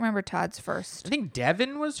 I don't remember Todd's first. I think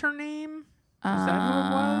Devin was her name. Is that who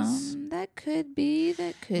it was? That could be.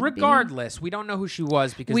 Regardless, we don't know who she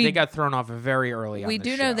was because they got thrown off very early on the show. We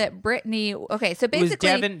do know that Brittany. Okay, so basically,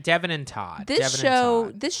 it was Devin and Todd. This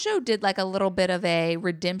show did like a little bit of a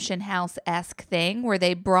Redemption House-esque thing where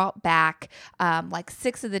they brought back like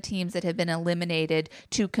 6 of the teams that had been eliminated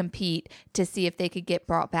to compete to see if they could get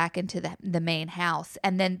brought back into the main house,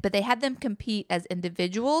 but they had them compete as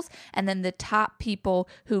individuals, and then the top people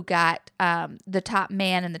who got the top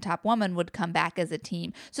man and the top woman would come back as a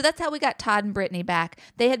team. So that's how we got Todd and Brittany back.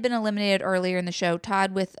 They had been eliminated earlier in the show.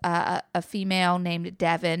 Todd with a female named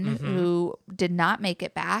Devin who did not make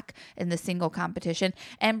it back in the single competition,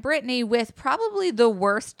 and Brittany with probably the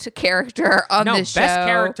worst character on the show. Best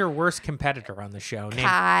character, worst competitor on the show.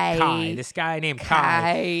 Kai. This guy named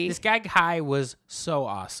Kai. This guy Kai was so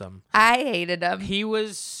awesome. I hated him. He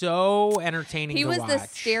was so entertaining to watch. He was the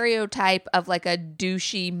stereotype of like a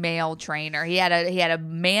douchey male trainer. He had a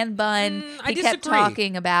man bun. He kept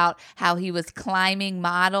talking about how he was climbing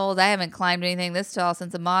models. I haven't climbed anything this tall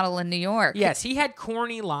since a model in New York. Yes, he had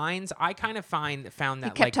corny lines. I kind of found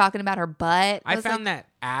that he kept talking about her butt. I found that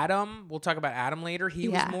Adam, we'll talk about Adam later, he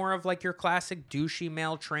was more of like your classic douchey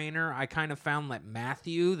male trainer. I kind of found that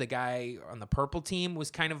Matthew, the guy on the purple team, was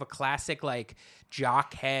kind of a classic like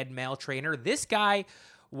jockhead male trainer. This guy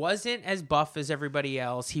wasn't as buff as everybody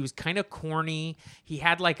else. He was kind of corny. He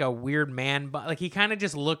had like a weird man, but like he kind of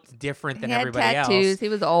just looked different than everybody else. He had tattoos. He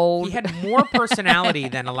was old. He had more personality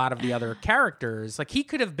than a lot of the other characters. Like he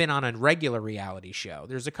could have been on a regular reality show.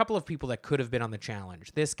 There's a couple of people that could have been on the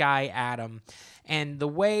challenge. This guy, Adam. And the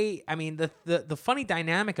way, I mean, the funny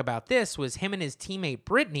dynamic about this was him and his teammate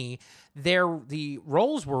Brittany, the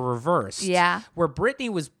roles were reversed. Yeah. Where Brittany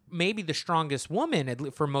was maybe the strongest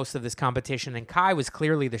woman for most of this competition, and Kai was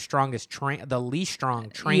clearly the strongest, the least strong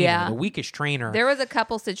trainer, the weakest trainer. There was a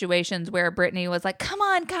couple situations where Brittany was like, "Come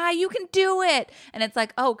on, Kai, you can do it," and it's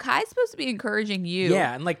like, "Oh, Kai's supposed to be encouraging you."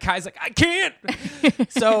 Yeah, and like Kai's like, "I can't."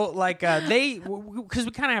 So like because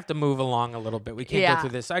we kind of have to move along a little bit. We can't go through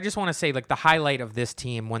this. I just want to say like the highlight of this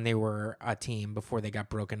team when they were a team before they got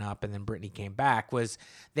broken up and then Brittany came back was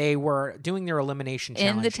they were doing their elimination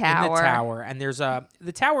challenge in the tower, and there's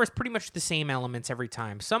the tower is pretty much the same elements every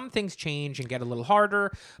time. Some things change and get a little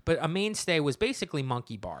harder, but a mainstay was basically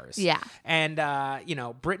monkey bars. Yeah. And,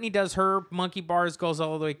 Brittany does her monkey bars, goes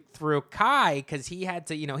all the way through. Kai, because he had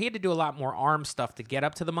to do a lot more arm stuff to get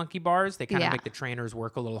up to the monkey bars. They kind of make the trainers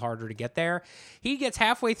work a little harder to get there. He gets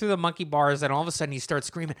halfway through the monkey bars, and all of a sudden he starts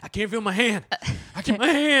screaming, "I can't feel my hand. I can't my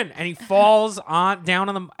hand." And he falls down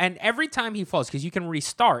on them. And every time he falls, because you can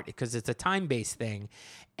restart because it's a time-based thing,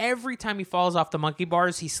 every time he falls off the monkey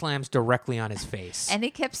bars, he slams directly on his face. And he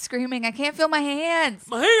kept screaming, "I can't feel my hands.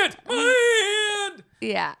 My hand! My hand!"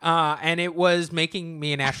 Yeah. And it was making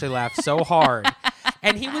me and Ashley laugh so hard.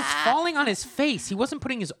 And he was falling on his face. He wasn't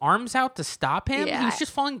putting his arms out to stop him. Yeah. He was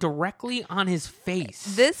just falling directly on his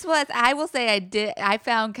face. I will say I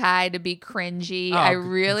found Kai to be cringy. I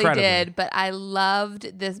really did, but I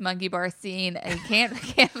loved this monkey bar scene. And he can't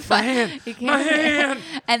find my hand.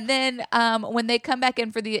 And then when they come back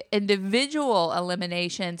in for the individual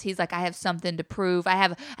eliminations, he's like, I have something to prove. I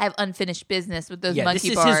have unfinished business with those monkey bars.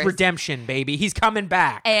 This is his redemption, baby. He's coming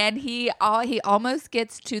back. And he almost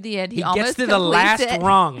gets to the end. He almost gets to the last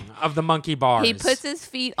rung of the monkey bars. He puts his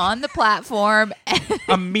feet on the platform.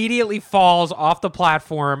 Immediately falls off the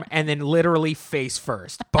platform and then literally face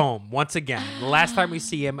first. Boom. Once again. The last time we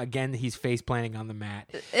see him, again, he's face planting on the mat.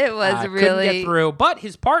 It was really... Couldn't get through. But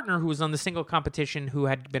his partner, who was on the single competition, who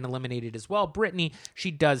had been eliminated as well, Brittany,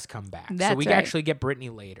 she does come back. That's so we actually get Brittany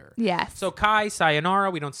later. Yes. So Kai,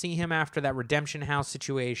 sayonara. We don't see him after that redemption house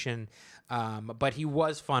situation. But he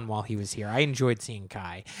was fun while he was here. I enjoyed seeing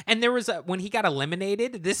Kai. And there was when he got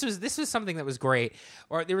eliminated, this was something that was great.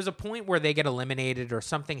 Or there was a point where they get eliminated or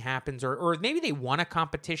something happens or maybe they won a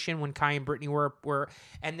competition when Kai and Brittany were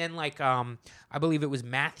and then I believe it was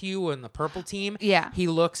Matthew and the purple team. Yeah. He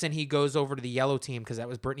looks and he goes over to the yellow team because that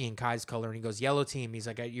was Brittany and Kai's color and he goes, "Yellow team." He's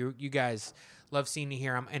like, "You guys love seeing you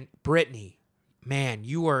here." And Brittany, man,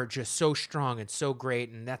 you are just so strong and so great,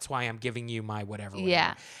 and that's why I'm giving you my whatever.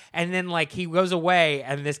 Yeah. And then, he goes away,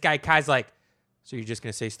 and this guy, Kai's like, so you're just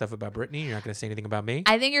going to say stuff about Brittany? You're not going to say anything about me?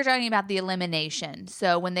 I think you're talking about the elimination.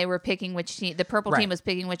 So when they were picking which team, the purple team was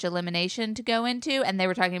picking which elimination to go into, and they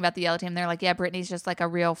were talking about the yellow team. They're like, yeah, Brittany's just like a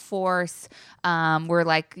real force. We're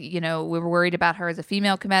like, we were worried about her as a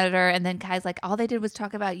female competitor. And then Kai's like, all they did was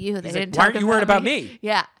talk about you. They didn't why talk aren't you worried about me?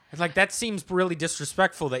 Yeah. It's like, that seems really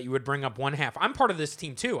disrespectful that you would bring up one half. I'm part of this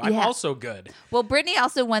team, too. I'm also good. Well, Brittany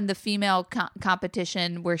also won the female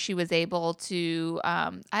competition where she was able to,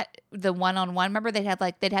 the one-on-one. Remember, they'd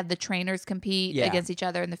have the trainers compete against each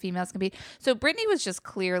other and the females compete. So Brittany was just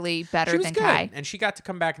clearly better than good. Kai. And she got to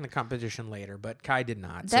come back in the competition later, but Kai did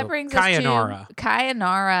not. That brings us to Kai and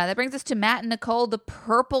Nara. That brings us to Matt and Nicole, the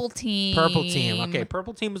purple team. Purple team. Okay,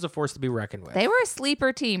 purple team was a force to be reckoned with. They were a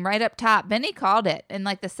sleeper team right up top. Benny called it in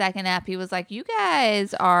the second app. He was like, you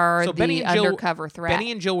guys are the undercover threat.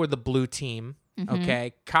 Benny and Jill were the blue team. Mm-hmm.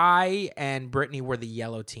 Okay. Kai and Brittany were the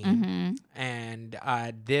yellow team. Mm-hmm. And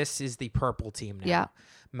this is the purple team now. Yeah.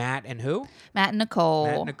 Matt and who? Matt and Nicole.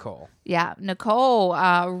 Matt and Nicole. Yeah. Nicole,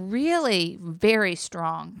 really very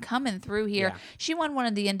strong coming through here. Yeah. She won one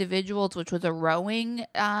of the individuals, which was a rowing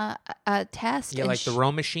test. Yeah, the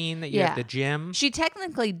row machine that you have at the gym. She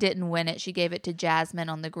technically didn't win it. She gave it to Jasmine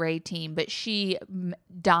on the gray team, but she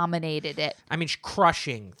dominated it. I mean,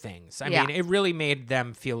 crushing things. I mean, it really made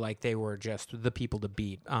them feel like they were just the people to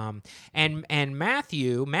beat. And Matt,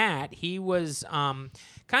 he was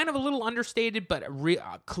kind of a little understated, but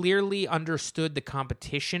clearly understood the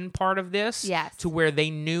competition part of this. Yes. To where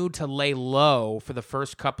they knew to lay low for the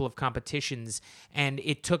first couple of competitions, and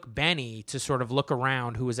it took Benny to sort of look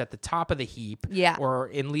around, who was at the top of the heap,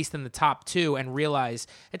 or at least in the top two, and realize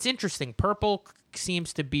it's interesting. Purple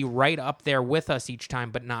seems to be right up there with us each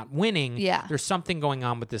time, but not winning. Yeah. There's something going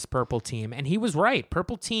on with this purple team. And he was right.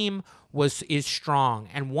 Purple team is strong.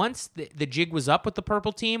 And once the jig was up with the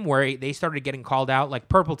purple team, where they started getting called out, like,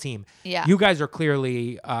 purple team, you guys are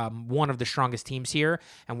clearly one of the strongest teams here,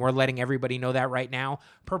 and we're letting everybody know that right now.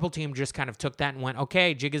 Purple team just kind of took that and went,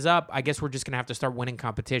 okay, jig is up. I guess we're just going to have to start winning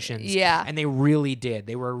competitions. Yeah. And they really did.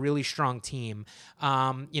 They were a really strong team.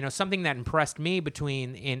 Something that impressed me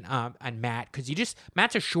between and Matt, because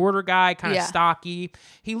Matt's a shorter guy, kind of stocky.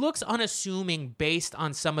 He looks unassuming based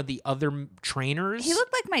on some of the other trainers. He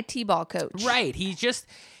looked like my T-ball coach. Right. He just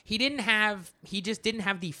didn't have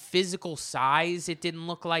the physical size. It didn't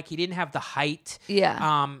look like he didn't have the height.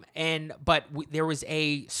 Yeah. But there was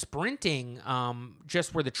a sprinting,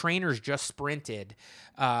 just where the trainers just sprinted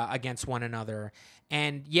against one another.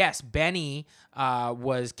 And yes, Benny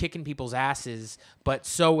was kicking people's asses, but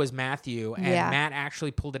so was Matthew. And Matt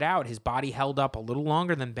actually pulled it out. His body held up a little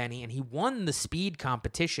longer than Benny, and he won the speed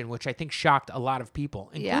competition, which I think shocked a lot of people,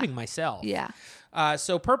 including myself. Yeah.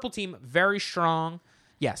 So purple team, very strong.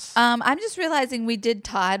 Yes. I'm just realizing we did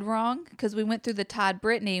Todd wrong because we went through the Todd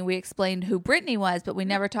Brittany. We explained who Brittany was, but we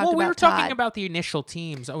never talked about Todd. Well, we were talking about the initial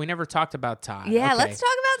teams. Oh, we never talked about Todd. Yeah, let's talk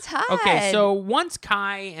about Todd. Okay, so once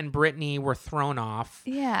Kai and Brittany were thrown off,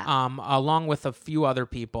 along with a few other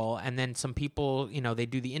people, and then some people, they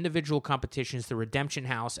do the individual competitions, the Redemption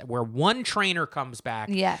House, where one trainer comes back,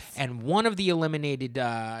 yes, and one of the eliminated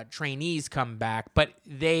trainees come back, but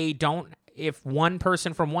they don't. if one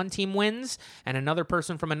person from one team wins and another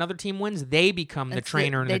person from another team wins, they become the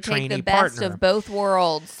trainer and the trainee partner. They take the best of both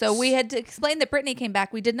worlds. So we had to explain that Brittany came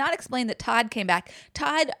back. We did not explain that Todd came back.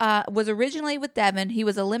 Todd was originally with Devin. He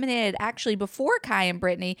was eliminated actually before Kai and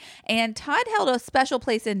Brittany, and Todd held a special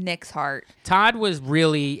place in Nick's heart. Todd was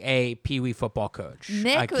really a Pee Wee football coach.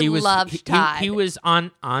 Nick loved Todd. He was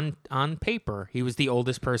on paper. He was the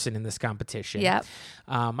oldest person in this competition. Yep.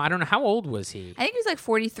 I don't know, how old was he? I think he was like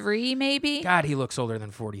 43, maybe. God, he looks older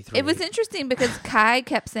than 43. It was interesting because Kai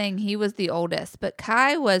kept saying he was the oldest, but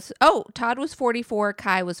Todd was 44,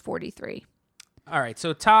 Kai was 43. All right,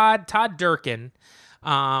 so Todd Durkin,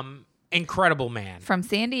 incredible man. From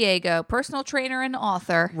San Diego, personal trainer and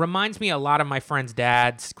author. Reminds me a lot of my friends'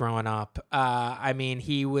 dads growing up. I mean,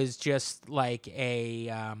 he was just like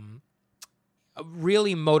a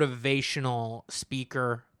really motivational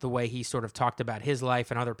speaker, the way he sort of talked about his life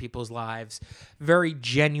and other people's lives. Very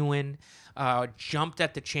genuine, jumped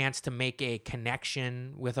at the chance to make a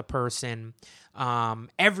connection with a person.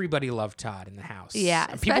 Everybody loved Todd in the house. Yeah,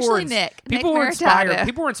 especially Nick. People were inspired.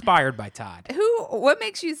 People were inspired by Todd. What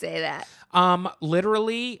makes you say that?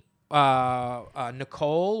 Literally,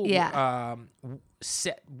 Nicole. Yeah.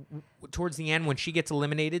 Towards the end when she gets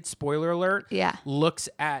eliminated, spoiler alert. Yeah. Looks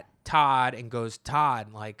at Todd and goes,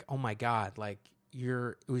 Todd, like, oh my God, like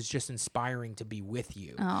it was just inspiring to be with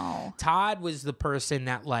you. Oh. Todd was the person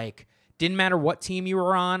that, like, didn't matter what team you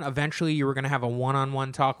were on, eventually you were going to have a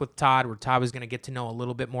one-on-one talk with Todd where Todd was going to get to know a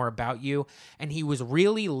little bit more about you. And he was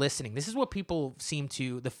really listening. This is what people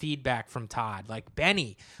the feedback from Todd. Like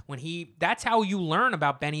Benny, that's how you learn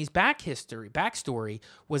about Benny's backstory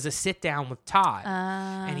was a sit down with Todd.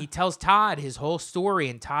 And he tells Todd his whole story,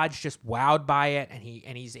 and Todd's just wowed by it.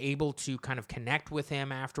 And he's able to kind of connect with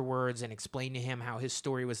him afterwards and explain to him how his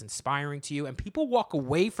story was inspiring to you. And people walk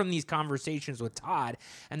away from these conversations with Todd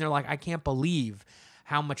and they're like, I can't believe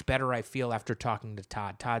how much better I feel after talking to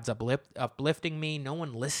Todd. Todd's uplifting me. No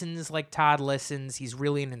one listens like Todd listens. He's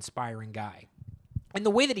really an inspiring guy. And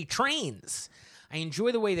the way that he trains, I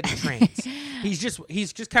enjoy the way that he trains.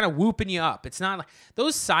 He's just kind of whooping you up. It's not like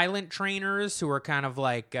those silent trainers who are kind of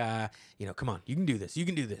like, come on, you can do this. You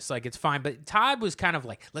can do this. Like, it's fine. But Todd was kind of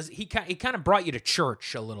like, he kind of brought you to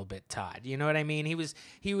church a little bit, Todd. You know what I mean? He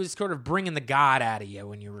was sort of bringing the God out of you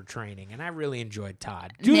when you were training. And I really enjoyed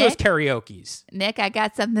Todd. Do those karaokes. Nick, I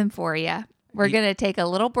got something for you. We're going to take a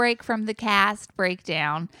little break from the cast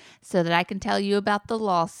breakdown so that I can tell you about the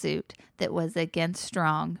lawsuit that was against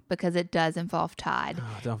Strong, because it does involve Todd.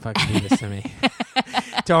 Oh, don't fucking do this to me.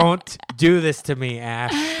 Don't do this to me,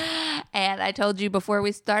 Ash. And I told you before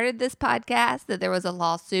we started this podcast that there was a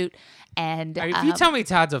lawsuit. And if you tell me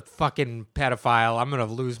Todd's a fucking pedophile, I'm gonna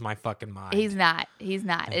lose my fucking mind. He's not.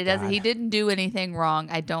 It doesn't. He didn't do anything wrong,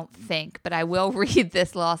 I don't think. But I will read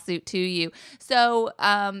this lawsuit to you. So,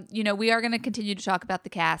 we are going to continue to talk about the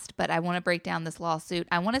cast, but I want to break down this lawsuit.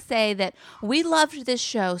 I want to say that we loved this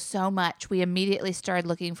show so much, we immediately started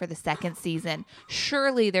looking for the second season.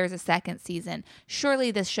 Surely there's a second season.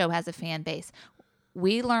 Surely this show has a fan base.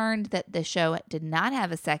 We learned that the show did not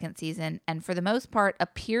have a second season and for the most part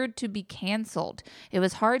appeared to be canceled. It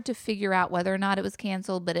was hard to figure out whether or not it was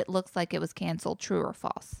canceled, but it looks like it was canceled. True or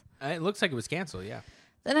false? It looks like it was canceled, yeah.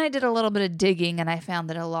 Then I did a little bit of digging and I found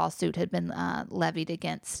that a lawsuit had been levied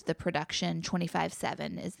against the production.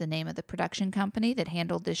 25/7 is the name of the production company that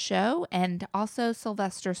handled this show, and also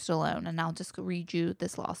Sylvester Stallone. And I'll just read you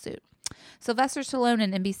this lawsuit. Sylvester Stallone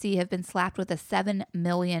and NBC have been slapped with a $7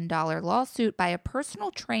 million lawsuit by a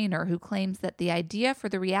personal trainer who claims that the idea for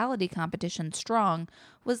the reality competition Strong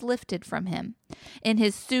was lifted from him. In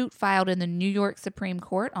his suit filed in the New York Supreme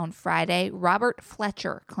Court on Friday, Robert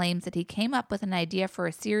Fletcher claims that he came up with an idea for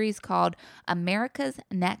a series called America's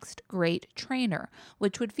Next Great Trainer,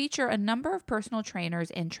 which would feature a number of personal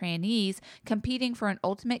trainers and trainees competing for an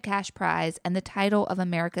ultimate cash prize and the title of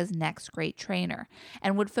America's Next Great Trainer,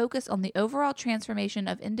 and would focus on the overall transformation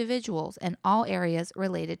of individuals in all areas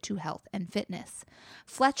related to health and fitness.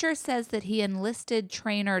 Fletcher says that he enlisted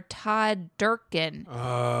trainer Todd Durkin.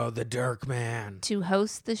 Oh, the Dirk man. To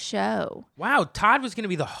host the show. Wow, Todd was going to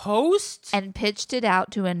be the host? And pitched it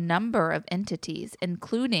out to a number of entities,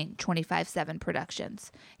 including 25/7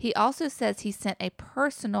 Productions. He also says he sent a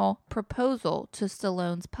personal proposal to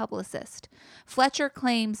Stallone's publicist. Fletcher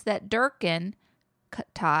claims that Durkin,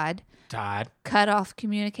 Todd, cut off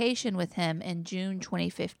communication with him in June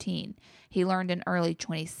 2015. he learned in early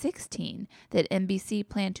 2016 that NBC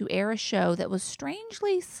planned to air a show that was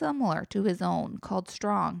strangely similar to his own called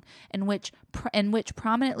Strong, in which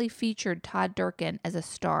prominently featured Todd Durkin as a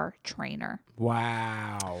star trainer.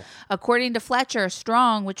 Wow. According to Fletcher,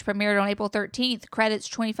 Strong, which premiered on April 13th, credits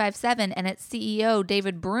 25/7 and its CEO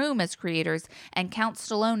David Broom as creators and counts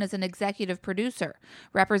Stallone as an executive producer.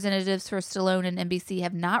 Representatives for Stallone and NBC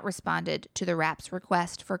have not responded to the Wrap's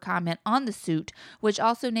request for comment on the suit, which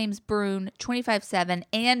also names Broom, 25/7,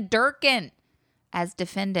 and Durkin as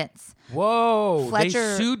defendants. Whoa,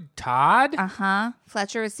 Fletcher, they sued Todd?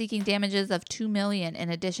 Fletcher is seeking damages of $2 million in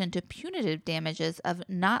addition to punitive damages of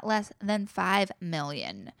not less than $5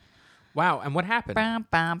 million. Wow, and what happened? I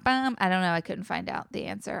don't know. I couldn't find out the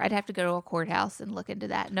answer. I'd have to go to a courthouse and look into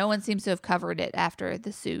that. No one seems to have covered it after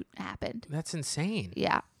the suit happened. That's insane.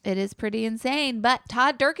 Yeah, it is pretty insane. But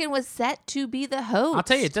Todd Durkin was set to be the host. I'll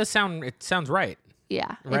tell you, it sounds right.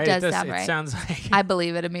 Yeah, right? It does sound right. It sounds like I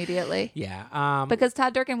believe it immediately. Yeah, because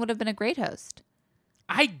Todd Durkin would have been a great host.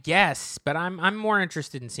 I guess, but I'm more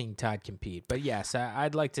interested in seeing Todd compete. But yes,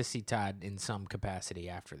 I'd like to see Todd in some capacity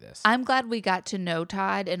after this. I'm glad we got to know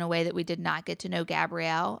Todd in a way that we did not get to know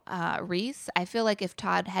Gabrielle Reese. I feel like if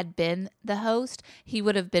Todd had been the host, he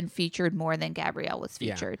would have been featured more than Gabrielle was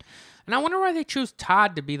featured. Yeah. And I wonder why they chose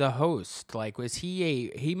Todd to be the host. Like, was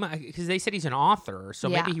he because they said he's an author, so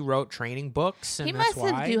maybe he wrote training books, and he that's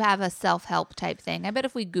must why. do have a self-help type thing. I bet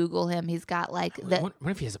if we Google him, he's got like the. What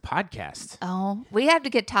if he has a podcast? Oh, we have to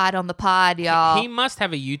get Todd on the pod, y'all. He must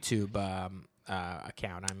have a YouTube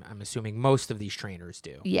account. I'm assuming most of these trainers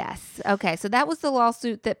do. Yes. Okay. So that was the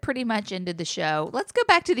lawsuit that pretty much ended the show. Let's go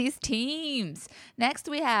back to these teams. Next,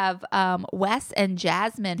 we have Wes and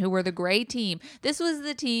Jasmine, who were the gray team. This was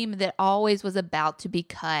the team that always was about to be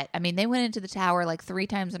cut. I mean, they went into the tower like 3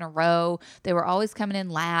 times in a row. They were always coming in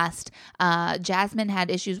last. Jasmine had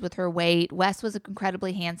issues with her weight. Wes was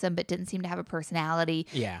incredibly handsome, but didn't seem to have a personality.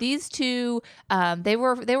 Yeah. These two, they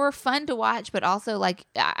were fun to watch, but also like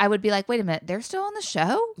I would be like, wait a minute, they're still on the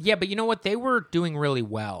show? Yeah, but you know what? They were doing really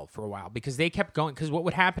well for a while because they kept going. Because what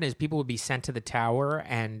would happen is people would be sent to the tower,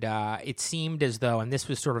 and it seemed as though, and this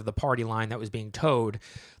was sort of the party line that was being towed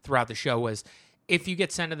throughout the show, was if you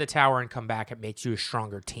get sent to the tower and come back, it makes you a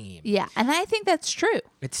stronger team. Yeah, and I think that's true.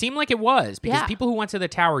 It seemed like it was because people who went to the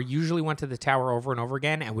tower usually went to the tower over and over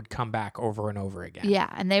again and would come back over and over again. Yeah,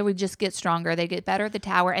 and they would just get stronger. They get better at the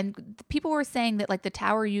tower. And people were saying that like the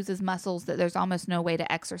tower uses muscles that there's almost no way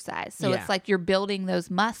to exercise. So it's like you're building those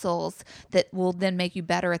muscles that will then make you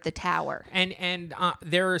better at the tower. And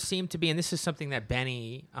there seemed to be, and this is something that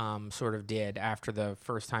Benny sort of did after the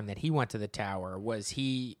first time that he went to the tower, was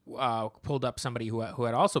he pulled up somebody who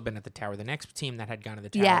had also been at the tower, the next team that had gone to the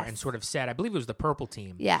tower, and sort of said, I believe it was the purple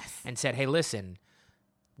team, and said, hey, listen,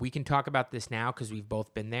 we can talk about this now because we've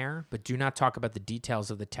both been there, but do not talk about the details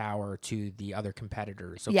of the tower to the other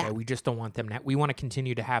competitors. Okay, we just don't want them. We want to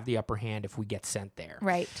continue to have the upper hand if we get sent there.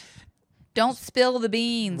 Right. Don't spill the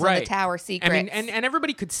beans on the tower secrets. I mean, and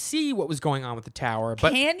everybody could see what was going on with the tower.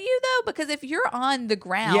 But can you, though? Because if you're on the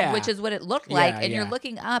ground, which is what it looked like, and you're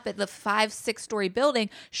looking up at the 5-6-story building,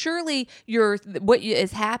 surely what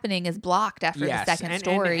is happening is blocked after the second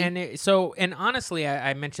story. And honestly,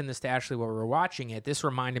 I mentioned this to Ashley while we were watching it. This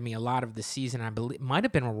reminded me a lot of the season. I believe it might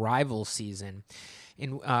have been a rival season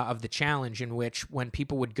of the challenge, in which when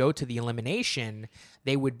people would go to the elimination,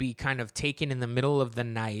 they would be kind of taken in the middle of the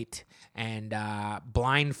night and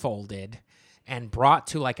blindfolded and brought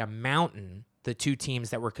to like a mountain, the two teams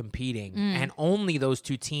that were competing, and only those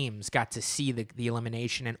two teams got to see the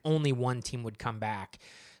elimination, and only one team would come back.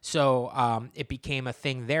 So it became a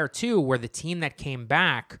thing there too, where the team that came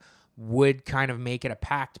back would kind of make it a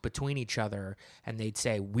pact between each other, and they'd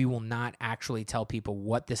say, we will not actually tell people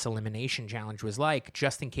what this elimination challenge was like,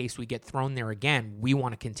 just in case we get thrown there again. We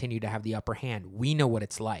want to continue to have the upper hand. We know what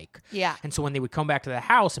it's like. Yeah. And so when they would come back to the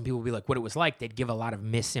house and people would be like, what it was like, they'd give a lot of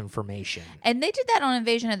misinformation. And they did that on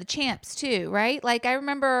Invasion of the Champs too, right? Like I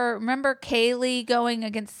remember Kaylee going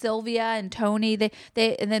against Sylvia and Tony.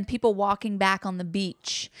 They and then people walking back on the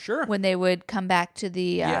beach. Sure. When they would come back to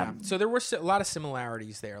the So there were a lot of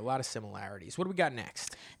similarities there. Similarities. What do we got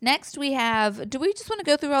next? Next we have, do we just want to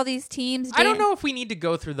go through all these teams? I don't know if we need to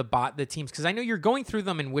go through the teams, because I know you're going through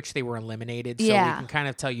them in which they were eliminated, so we can kind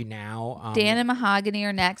of tell you now. Dan and Mahogany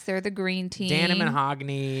are next. They're the green team. Dan and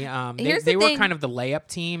Mahogany, they were kind of the layup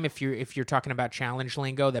team, if you're talking about challenge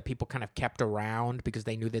lingo, that people kind of kept around because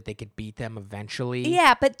they knew that they could beat them eventually.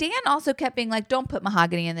 Yeah, but Dan also kept being like, don't put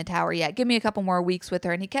Mahogany in the tower yet. Give me a couple more weeks with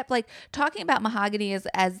her. And he kept like talking about Mahogany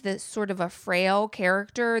as this sort of a frail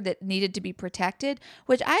character that needed to be protected,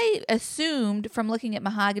 which I assumed from looking at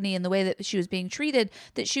Mahogany and the way that she was being treated,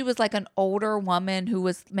 that she was like an older woman who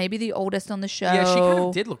was maybe the oldest on the show. Yeah, she kind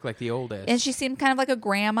of did look like the oldest. And she seemed kind of like a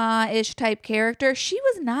grandma-ish type character. She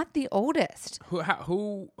was not the oldest.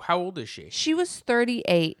 How old is she? She was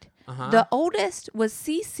 38. The oldest was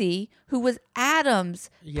Cece, who was Adam's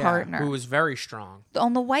partner. Who was very strong.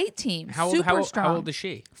 On the white team. Super strong. How old is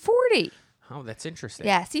she? 40. Oh, that's interesting.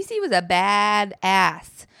 Yeah, Cece was a bad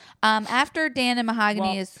ass. After Dan and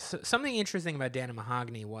Mahogany something interesting about Dan and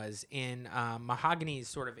Mahogany was in Mahogany's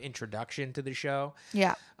sort of introduction to the show.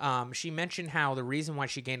 Yeah. She mentioned how the reason why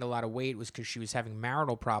she gained a lot of weight was because she was having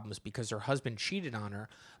marital problems because her husband cheated on her,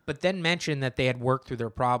 but then mentioned that they had worked through their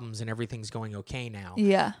problems and everything's going okay now.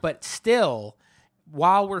 Yeah. But still,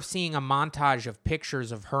 while we're seeing a montage of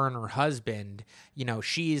pictures of her and her husband,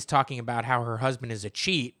 she's talking about how her husband is a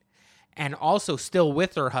cheat. And also still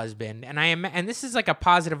with her husband, and this is like a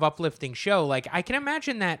positive, uplifting show. Like I can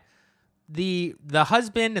imagine that the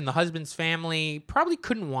husband and the husband's family probably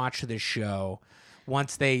couldn't watch this show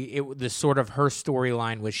once the sort of her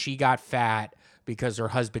storyline was she got fat because her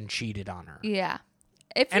husband cheated on her. Yeah.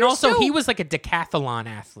 And also, he was like a decathlon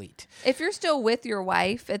athlete. If you're still with your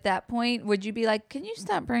wife at that point, would you be like, can you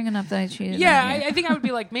stop bringing up that I cheated on you? Yeah, I think I would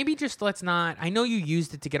be like, maybe just let's not. I know you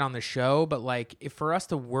used it to get on the show, but like, if for us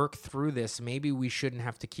to work through this, maybe we shouldn't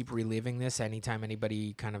have to keep reliving this anytime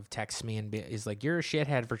anybody kind of texts me and is like, you're a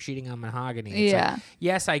shithead for cheating on Mahogany. It's yeah. Like,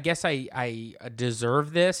 yes, I guess I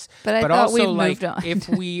deserve this. But I thought also, we moved on. If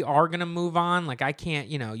we are going to move on, like, I can't,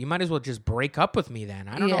 you might as well just break up with me then.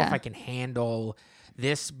 I don't know if I can handle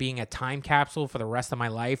this being a time capsule for the rest of my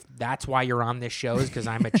life. That's why you're on this show, is because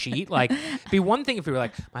I'm a cheat. Like, it'd be one thing if we were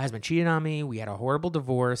like, my husband cheated on me, we had a horrible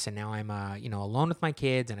divorce, and now I'm alone with my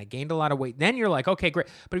kids and I gained a lot of weight. Then you're like, okay, great.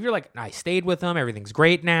 But if you're like, I stayed with him, everything's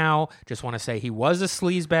great now, just want to say he was a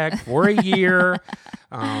sleazebag for a year.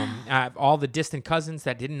 All the distant cousins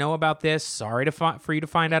that didn't know about this, sorry for you to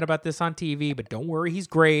find out about this on TV, but don't worry, he's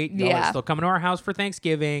great. Y'all are still coming to our house for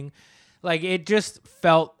Thanksgiving. Like, it just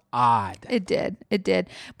felt odd. It did.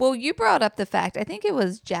 Well, you brought up the fact, I think it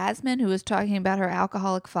was Jasmine who was talking about her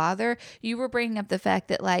alcoholic father. You were bringing up the fact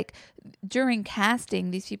that, like, during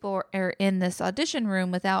casting, these people are in this audition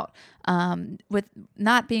room with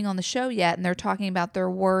not being on the show yet, and they're talking about their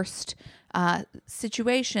worst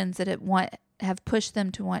situations that have pushed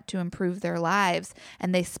them to want to improve their lives,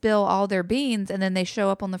 and they spill all their beans, and then they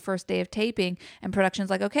show up on the first day of taping, and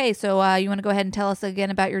production's like, okay, so you want to go ahead and tell us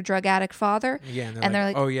again about your drug addict father? Yeah, and they're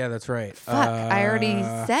like, oh yeah, that's right. Fuck, I already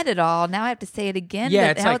said it all. Now I have to say it again.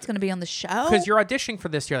 Yeah, it's going to be on the show. Because you're auditioning for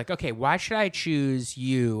this, you're like, okay, why should I choose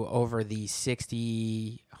you over the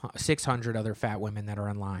 600 other fat women that are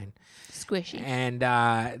online? Squishy. And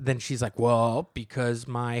then she's like, well, because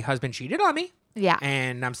my husband cheated on me. Yeah.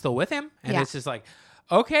 And I'm still with him. And it's just like,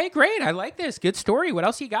 okay, great. I like this. Good story. What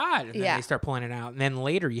else you got? And then they start pulling it out. And then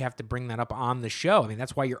later you have to bring that up on the show. I mean,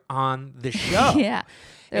 that's why you're on the show. Yeah.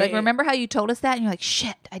 They're like, remember how you told us that? And you're like,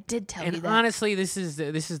 shit, I did tell you that. And honestly, this is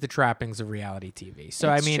the trappings of reality TV. So,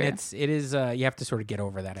 I mean, it is, you have to sort of get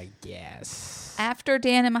over that, I guess. After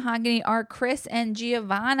Dan and Mahogany are Chris and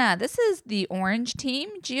Giovanna. This is the orange team.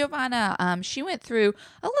 Giovanna, she went through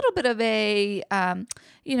a little bit of a,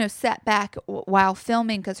 setback while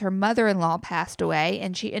filming because her mother-in-law passed away,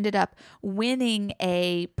 and she ended up winning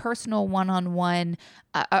a personal one-on-one,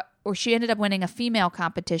 or she ended up winning a female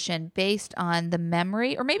competition based on the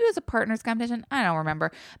memory, or maybe it was a partners competition. I don't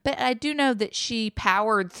remember, but I do know that she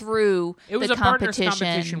powered through the competition. It was a partners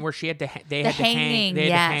competition where she had to hang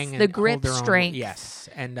the grip strength. Yes,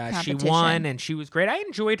 and she won, and she was great. I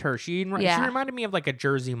enjoyed her. She reminded me of like a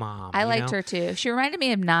Jersey mom. I liked her too. She reminded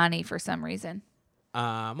me of Nani for some reason.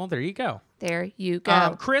 Well, there you go. There you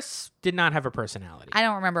go. Chris did not have a personality. I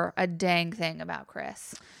don't remember a dang thing about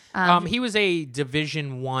Chris. He was a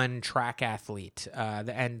Division I track athlete,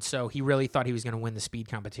 and so he really thought he was going to win the speed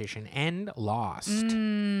competition and lost.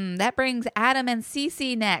 That brings Adam and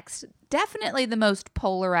Cece next. Definitely the most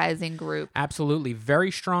polarizing group. Absolutely.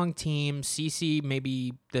 Very strong team. Cece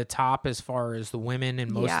maybe the top as far as the women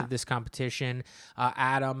in most of this competition.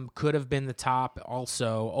 Adam could have been the top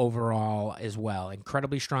also overall as well.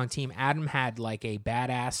 Incredibly strong team. Adam had like a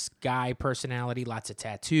badass guy personality, lots of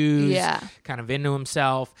tattoos, kind of into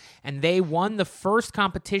himself. And they won the first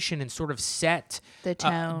competition and sort of set the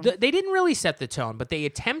tone. They didn't really set the tone, but they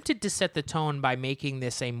attempted to set the tone by making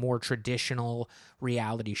this a more traditional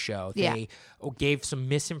reality show. They gave some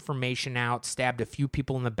misinformation out, stabbed a few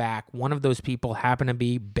people in the back. One of those people happened to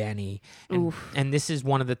be Benny. And this is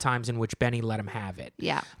one of the times in which Benny let him have it.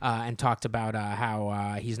 Yeah. And talked about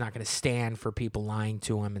how he's not going to stand for people lying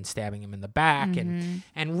to him and stabbing him in the back.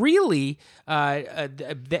 And really,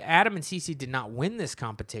 Adam and Cece did not win this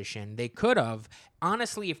competition. They could have.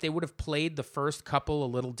 Honestly, if they would have played the first couple a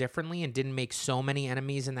little differently and didn't make so many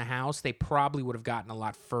enemies in the house, they probably would have gotten a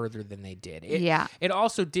lot further than they did. It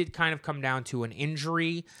also did kind of come down to an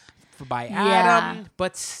injury by Adam,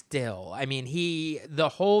 but still, I mean, the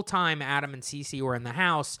whole time Adam and Cece were in the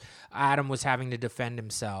house, Adam was having to defend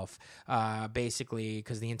himself, basically,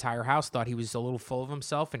 because the entire house thought he was a little full of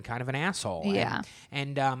himself and kind of an asshole. Yeah.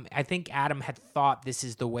 And I think Adam had thought this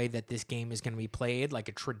is the way that this game is going to be played, like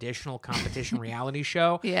a traditional competition reality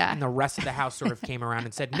show. Yeah. And the rest of the house sort of came around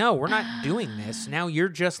and said, no, we're not doing this. Now you're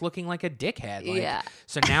just looking like a dickhead.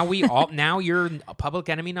 So now you're a public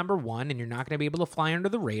enemy number one, and you're not going to be able to fly under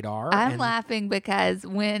the radar. I'm laughing because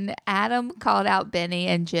when Adam called out Benny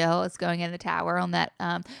and Jill as going in the tower on that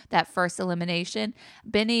first elimination,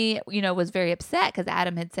 Benny, was very upset because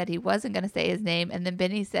Adam had said he wasn't going to say his name, and then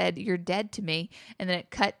Benny said, "You're dead to me," and then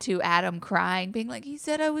it cut to Adam crying, being like, "He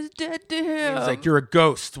said I was dead to him." He's like, "You're a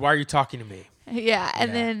ghost. Why are you talking to me?" Yeah,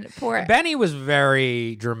 and then poor Benny was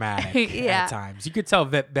very dramatic at times. You could tell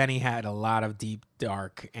that Benny had a lot of deep,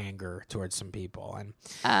 dark anger towards some people,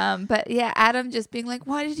 and but yeah, Adam just being like,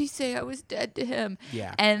 "Why did he say I was dead to him?"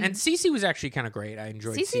 Yeah, and Cece was actually kind of great. I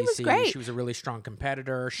enjoyed Cece. Cece was great. She was a really strong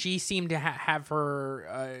competitor. She seemed to have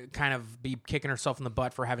her kind of be kicking herself in the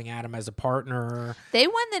butt for having Adam as a partner. They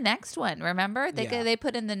won the next one. Remember, they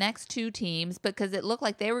put in the next two teams because it looked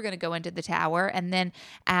like they were going to go into the tower, and then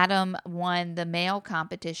Adam won the male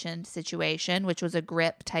competition situation, which was a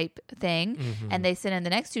grip type thing, and they sent in the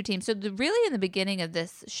next two teams. So really in the beginning of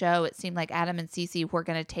this show, it seemed like Adam and Cece were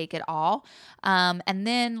going to take it all, and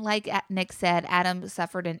then like Nick said, Adam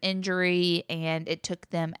suffered an injury and it took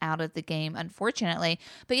them out of the game, unfortunately.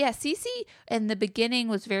 But yeah, Cece in the beginning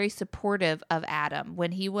was very supportive of Adam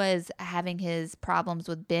when he was having his problems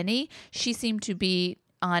with Benny. She seemed to be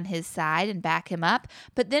on his side and back him up.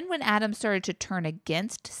 But then when Adam started to turn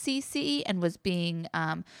against Cece and was being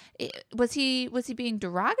was he being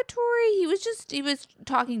derogatory? He was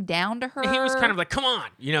talking down to her. He was kind of like, "Come on,"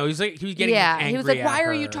 he was getting angry. He was like, "Why are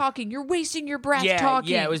her. you talking? You're wasting your breath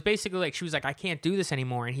talking." Yeah, it was basically like she was like, "I can't do this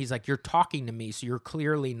anymore," and he's like, "You're talking to me, so you're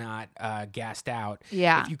clearly not gassed out.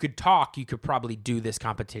 Yeah, if you could talk, you could probably do this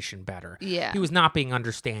competition better." Yeah, he was not being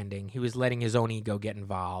understanding. He was letting his own ego get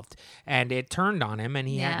involved, and it turned on him.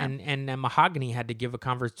 And and Mahogany had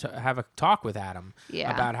to have a talk with Adam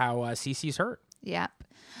about how Cece's hurt. Yep.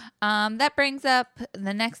 That brings up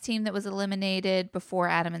the next team that was eliminated before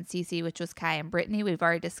Adam and Cece, which was Kai and Brittany. We've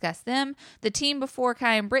already discussed them. The team before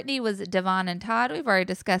Kai and Brittany was Devon and Todd. We've already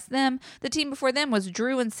discussed them. The team before them was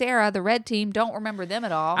Drew and Sarah, the red team. Don't remember them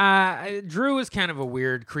at all. Drew is kind of a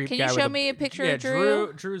weird creep guy. Can you show me a picture of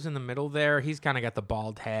Drew? Drew's in the middle there. He's kind of got the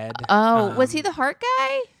bald head. Oh, was he the heart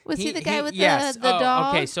guy? Was he the guy with the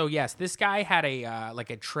dog? Okay, so yes, this guy had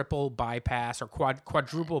a triple bypass or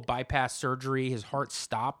quadruple bypass surgery. His heart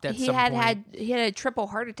stopped at some point. He had a triple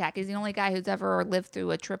heart attack. He's the only guy who's ever lived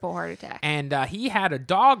through a triple heart attack. And he had a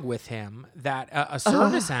dog with him, that a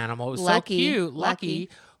service animal. It was Lucky. So cute, Lucky.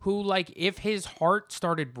 Who, like, if his heart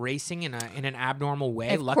started racing in an abnormal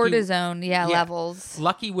way, cortisone levels,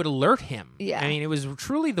 Lucky would alert him. Yeah, I mean, it was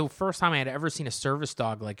truly the first time I had ever seen a service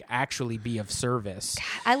dog like actually be of service. God,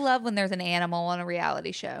 I love when there's an animal on a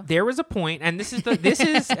reality show. There was a point, and this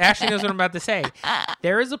is Ashley knows what I'm about to say.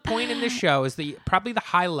 There is a point in this show, is probably the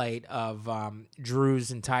highlight of Drew's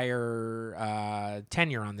entire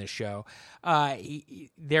tenure on this show.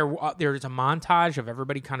 There's a montage of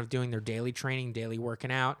everybody kind of doing their daily training, daily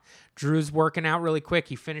working out. Drew's working out really quick.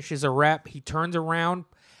 He finishes a rep. He turns around,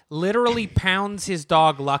 literally pounds his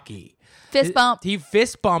dog Lucky. Fist bump. He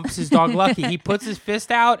fist bumps his dog Lucky. He puts his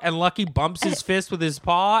fist out, and Lucky bumps his fist with his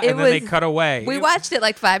paw, and then they cut away. We watched it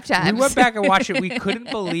like 5 times. We went back and watched it. We couldn't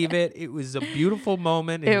believe it. It was a beautiful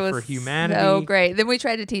moment for humanity. So great. Then we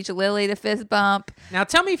tried to teach Lily to fist bump. Now,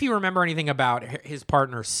 tell me if you remember anything about his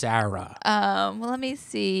partner, Sarah. Well, let me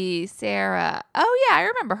see. Sarah. Oh, yeah, I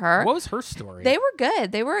remember her. What was her story? They were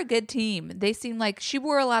good. They were a good team. They seemed like she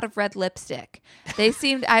wore a lot of red lipstick.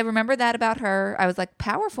 I remember that about her. I was like,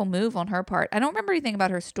 powerful move on her part. I don't remember anything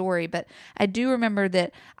about her story, but I do remember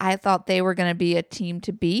that I thought they were going to be a team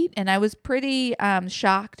to beat, and I was pretty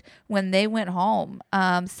shocked when they went home.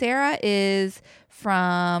 Sarah is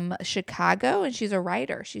from Chicago, and she's a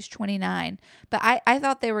writer. She's 29. But I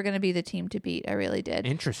thought they were going to be the team to beat. I really did.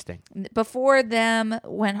 Interesting. Before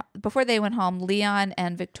they went home, Leon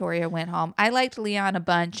and Victoria went home. I liked Leon a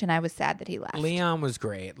bunch, and I was sad that he left. Leon was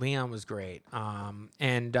great.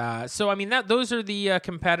 So I mean those are the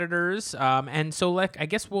competitors. And so I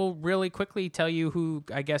guess we'll really quickly tell you who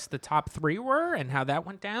I guess the top 3 were and how that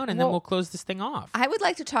went down, and then we'll close this thing off. I would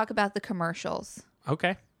like to talk about the commercials.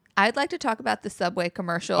 Okay. I'd like to talk about the Subway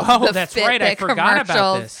commercials. Oh, that's Fitbit right. I forgot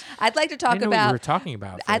about this. I'd like to talk I didn't know about. What you were talking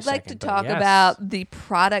about. I'd like to talk about the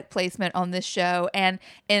product placement on this show, and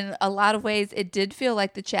in a lot of ways, it did feel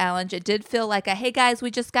like the challenge. It did feel like hey guys,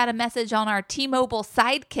 we just got a message on our T-Mobile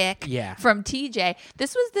Sidekick from TJ.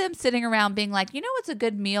 This was them sitting around being like, you know, what's a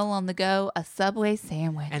good meal on the go? A Subway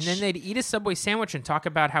sandwich. And then they'd eat a Subway sandwich and talk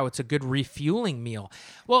about how it's a good refueling meal.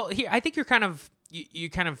 Well, here I think you're kind of. You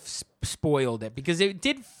kind of spoiled it because it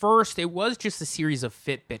was just a series of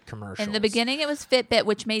Fitbit commercials. In the beginning, it was Fitbit,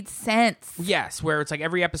 which made sense. Yes, where it's like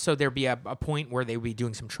every episode there'd be a point where they would be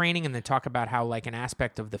doing some training and they talk about how like an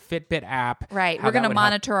aspect of the Fitbit app. Right, we're going to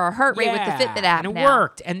monitor our heart rate with the Fitbit app. And it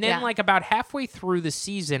worked. And then like about halfway through the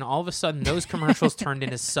season, all of a sudden those commercials turned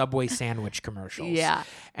into Subway sandwich commercials. Yeah.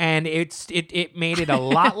 And it made it a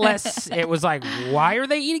lot less. It was like, why are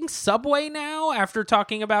they eating Subway now after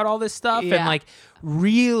talking about all this stuff? Yeah. And like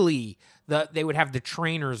really they would have the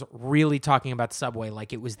trainers really talking about Subway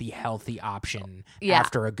like it was the healthy option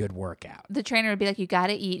after a good workout. The trainer would be like, you got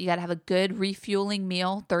to eat. You got to have a good refueling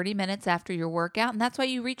meal 30 minutes after your workout. And that's why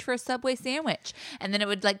you reach for a Subway sandwich. And then it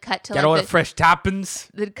would like cut to Got all the fresh toppings.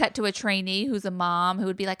 They'd cut to a trainee who's a mom who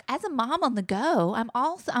would be like, as a mom on the go, I'm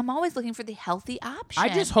always looking for the healthy option. I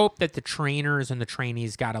just hope that the trainers and the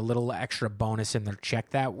trainees got a little extra bonus in their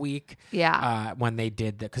check that week. Yeah. When they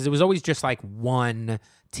did that. Because it was always just like one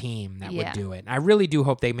team that would do it. And I really do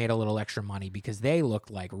hope they made a little extra money because they look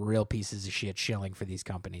like real pieces of shit shilling for these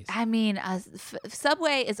companies. I mean,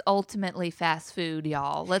 Subway is ultimately fast food,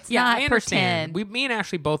 y'all. Let's not pretend. Me and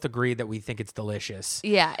Ashley both agree that we think it's delicious.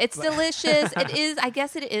 Yeah, it's delicious. It is. I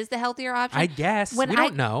guess it is the healthier option. I guess. We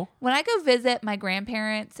don't know. When I go visit my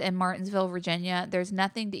grandparents in Martinsville, Virginia, there's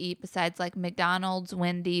nothing to eat besides like McDonald's,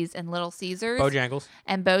 Wendy's, and Little Caesars. Bojangles.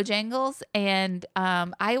 And I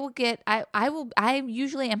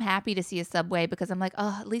usually am happy to see a Subway because I'm like,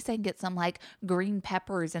 oh, at least I can get some like green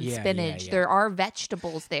peppers and spinach. There are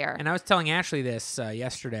vegetables there. And I was telling Ashley this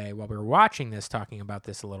yesterday while we were watching this, talking about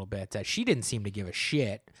this a little bit. She didn't seem to give a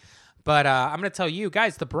shit. But I'm going to tell you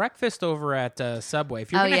guys, the breakfast over at Subway,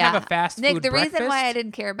 if you're going to have a fast food breakfast. Nick, the reason why I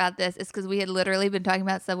didn't care about this is because we had literally been talking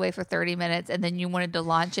about Subway for 30 minutes, and then you wanted to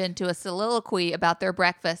launch into a soliloquy about their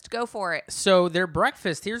breakfast. Go for it. So their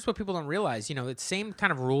breakfast, here's what people don't realize. You know, it's same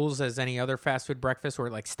kind of rules as any other fast food breakfast where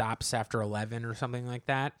it like stops after 11 or something like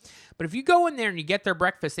that. But if you go in there and you get their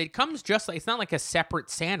breakfast, it comes just like, it's not like a separate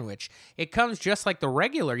sandwich. It comes just like the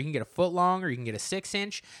regular. You can get a foot long or you can get a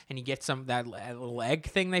 6-inch, and you get that little egg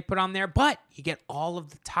thing they put on there. But you get all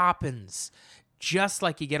of the toppings, just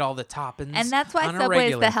like you get all the toppings. And that's why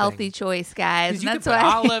Subway is the healthy choice, guys. You that's can put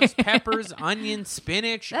olives, peppers, onions,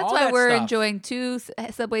 spinach. That's all why that we're stuff. enjoying 2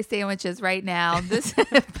 Subway sandwiches right now. This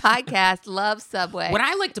podcast loves Subway. What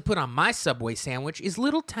I like to put on my Subway sandwich is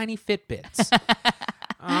little tiny Fitbits.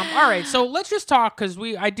 All right, so let's just talk because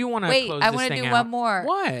I do want to close this thing out. Wait, I want to do one more.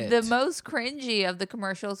 What? The most cringy of the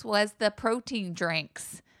commercials was the protein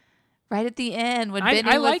drinks. Right at the end when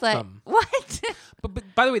Benny was like, them. What?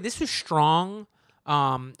 but by the way, this was strong,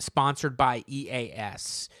 sponsored by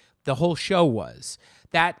EAS. The whole show was.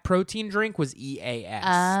 That protein drink was EAS.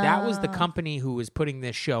 That was the company who was putting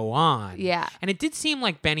this show on. Yeah. And it did seem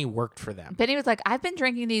like Benny worked for them. Benny was like, I've been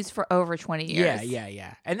drinking these for over 20 years.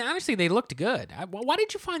 Yeah. And honestly, they looked good. Why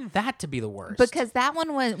did you find that to be the worst? Because that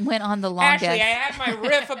one went on the longest. Ashley, I had my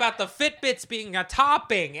riff about the Fitbits being a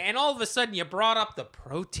topping, and all of a sudden you brought up the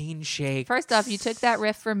protein shake. First off, you took that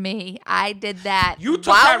riff from me. I did that. You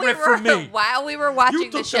took that riff from me. While we were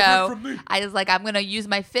watching the show, I was like, I'm going to use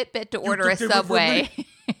my Fitbit to order a Subway.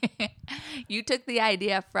 You took the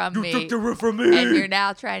idea from me. You took the riff from me. And you're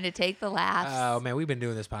now trying to take the laughs. Oh, man, we've been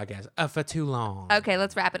doing this podcast for too long. Okay,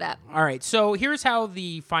 let's wrap it up. All right, so here's how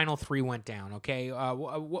the final 3 went down, okay?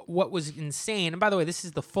 What was insane, and by the way, this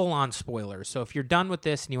is the full-on spoilers, so if you're done with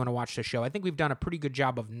this and you want to watch the show, I think we've done a pretty good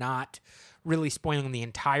job of not really spoiling the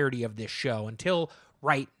entirety of this show until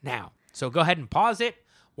right now. So go ahead and pause it,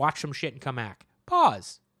 watch some shit, and come back.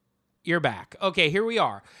 Pause. You're back. Okay, here we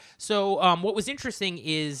are. So what was interesting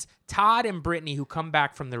is Todd and Brittany, who come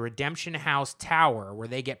back from the Redemption House Tower, where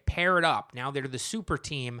they get paired up. Now they're the super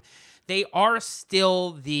team. they are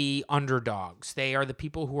still the underdogs. They are the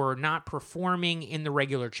people who are not performing in the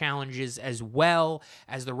regular challenges as well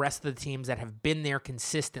as the rest of the teams that have been there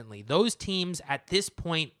consistently. Those teams at this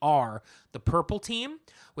point are the purple team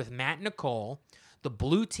with Matt and Nicole, the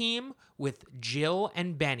blue team with Jill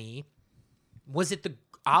and Benny. Was it the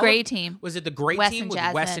gray team? Was it the gray Wes team and with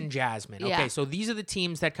Jasmine. Wes and Jasmine? Yeah. Okay, so these are the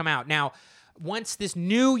teams that come out. Now, once this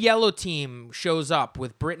new yellow team shows up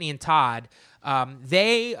with Brittany and Todd,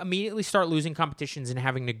 they immediately start losing competitions and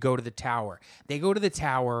having to go to the tower. They go to the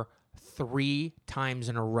tower 3 times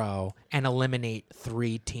in a row and eliminate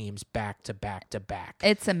 3 teams back to back to back.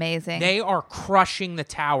 It's amazing. They are crushing the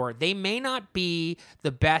tower. They may not be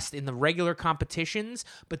the best in the regular competitions,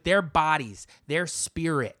 but their bodies, their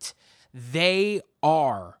spirit, they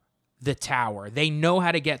are the tower. They know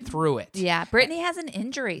how to get through it. Yeah, Brittany has an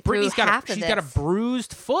injury. Brittany's through half of she's this. got a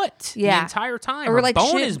bruised foot the entire time. Or her like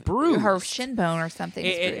bone is bruised. Her shin bone or something.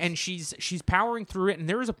 Is bruised. And she's powering through it. And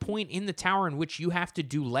there is a point in the tower in which you have to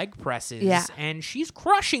do leg presses. Yeah. And she's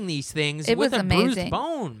crushing these things It with was a amazing. bruised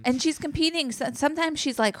bone. And she's competing. Sometimes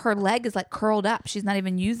she's like, her leg is like curled up. She's not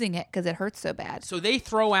even using it because it hurts so bad. So they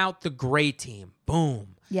throw out the gray team.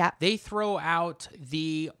 Boom. Yeah. They throw out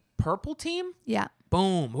the purple team. Yeah.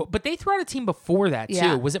 Boom. But they threw out a team before that, too.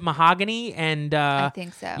 Yeah. Was it Mahogany and... I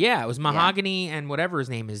think so. Yeah, it was Mahogany and whatever his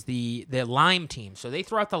name is, the lime team. So they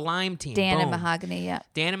throw out the lime team. Dan Boom. and Mahogany, yeah.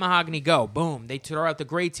 Dan and Mahogany go. Boom. They throw out the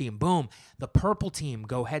gray team. Boom. The purple team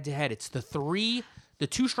go head-to-head. It's the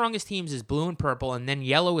 2 strongest teams is blue and purple, and then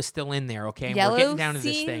yellow is still in there, okay? And Yellow we're getting down to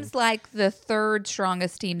this thing. seems like the 3rd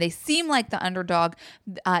strongest team. They seem like the underdog.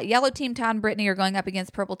 Yellow team, Todd and Brittany are going up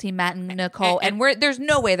against purple team, Matt and Nicole, and there's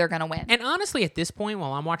no way they're going to win. And honestly, at this point,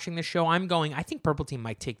 while I'm watching this show, I'm going, I think purple team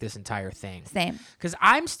might take this entire thing. Same. Because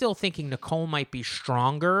I'm still thinking Nicole might be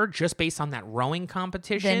stronger just based on that rowing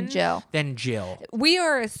competition. Than Jill. We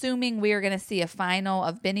are assuming we are going to see a final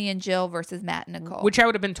of Benny and Jill versus Matt and Nicole. Which I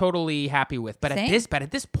would have been totally happy with. But Same.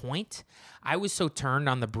 at this point, I was so turned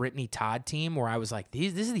on the Brittany Todd team where I was like,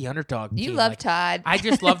 this is the underdog team. You love like, Todd. I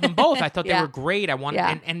just love them both. I thought Yeah. they were great. I wanted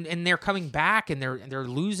Yeah. and they're coming back and they're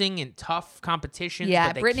losing in tough competitions. Yeah,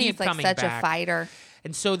 but they Brittany keep is like coming such back. a fighter.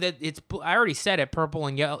 And so that I already said it, purple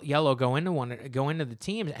and yellow go into the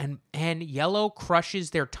teams, and yellow crushes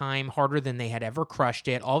their time harder than they had ever crushed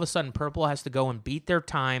it. All of a sudden, purple has to go and beat their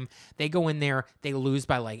time. They go in there, they lose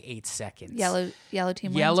by like 8 seconds. Yellow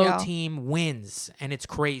team wins. Yellow y'all. team wins, and it's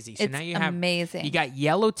crazy. So It's now you have amazing. You got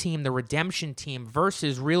yellow team, the redemption team,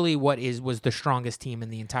 versus really what was the strongest team in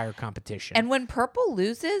the entire competition. And when purple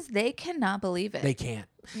loses, they cannot believe it. They can't.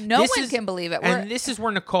 No one can believe it. And this is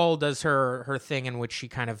where Nicole does her thing in which she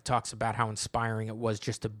kind of talks about how inspiring it was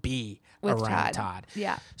just to be With around Todd. Todd.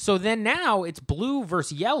 Yeah. So then now it's blue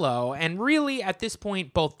versus yellow, and really at this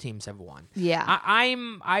point both teams have won. Yeah.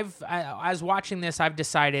 I was watching this, I've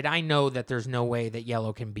decided I know that there's no way that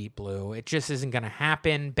yellow can beat blue. It just isn't going to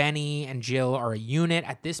happen. Benny and Jill are a unit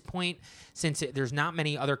at this point. Since there's not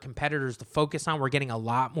many other competitors to focus on, we're getting a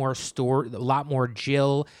lot more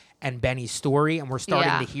Jill and Benny's story, and we're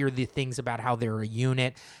starting to hear the things about how they're a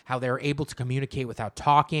unit, how they're able to communicate without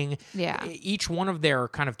talking. Yeah. Each one of their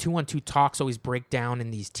kind of 2-on-2 talks always break down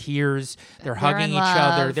in these tears. They're hugging each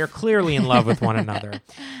other. They're clearly in love with one another.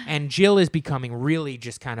 And Jill is becoming really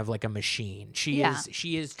just kind of like a machine. She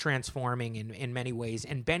is transforming in many ways.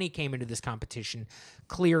 And Benny came into this competition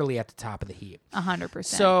clearly at the top of the heap. 100%.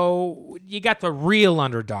 So you got the real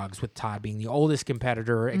underdogs with Todd being the oldest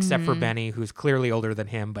competitor, except for Benny, who's clearly older than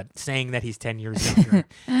him, but saying that he's 10 years younger.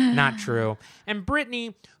 Not true. And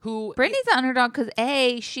Brittany, Brittany's the underdog because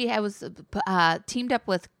she was teamed up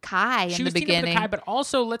with Kai in the beginning. Teamed up with Kai, but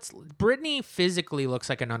also Brittany physically looks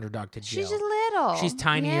like an underdog to Jill. She's just little. She's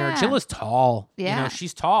tinier. Yeah. Jill is tall. Yeah.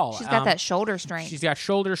 She's tall. She's got that shoulder strength. She's got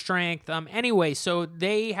shoulder strength. Anyway, so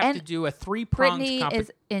they have to do a 3-pronged Brittany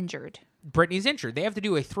is injured. Brittany's injured. They have to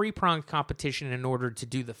do a 3-pronged competition in order to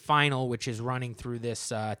do the final, which is running through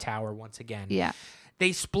this tower once again. Yeah.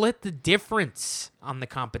 They split the difference on the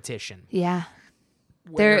competition. Yeah.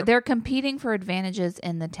 They're competing for advantages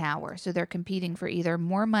in the tower. So they're competing for either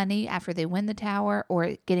more money after they win the tower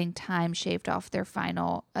or getting time shaved off the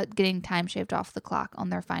clock on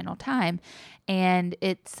their final time. And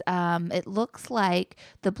it looks like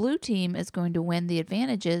the blue team is going to win the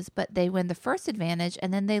advantages, but they win the first advantage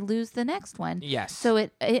and then they lose the next one. Yes. So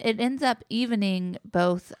it ends up evening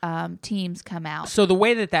both teams come out. So the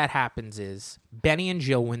way that happens is Benny and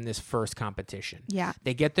Jill win this first competition. Yeah.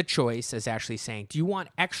 They get the choice, as Ashley's saying, do you want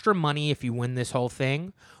extra money if you win this whole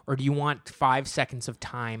thing, or do you want 5 seconds of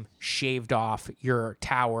time shaved off your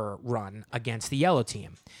tower run against the yellow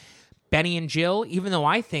team? Benny and Jill, even though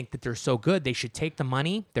I think that they're so good, they should take the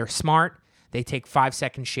money. They're smart. They take 5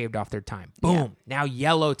 seconds shaved off their time. Boom. Yeah. Now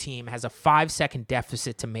yellow team has a 5-second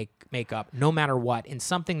deficit to make up no matter what, in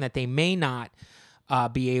something that they may not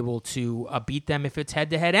be able to beat them if it's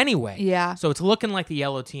head-to-head anyway. Yeah. So it's looking like the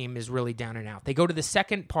yellow team is really down and out. They go to the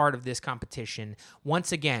second part of this competition.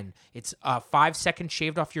 Once again, it's 5 seconds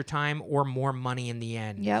shaved off your time or more money in the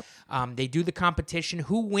end. Yep. They do the competition.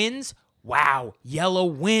 Who wins? Wow, yellow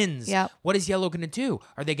wins. Yep. What is yellow going to do?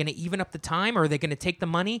 Are they going to even up the time, or are they going to take the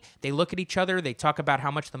money? They look at each other. They talk about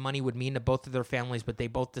how much the money would mean to both of their families, but they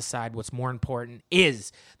both decide what's more important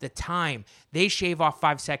is the time. They shave off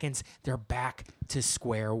 5 seconds. They're back to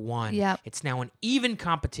square one. Yep. It's now an even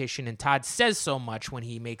competition, and Todd says so much when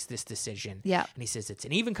he makes this decision. Yep. And he says it's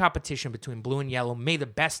an even competition between blue and yellow. May the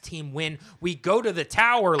best team win. We go to the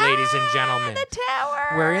tower, ladies and gentlemen. The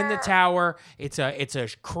tower. We're in the tower. It's a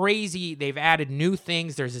crazy. They've added new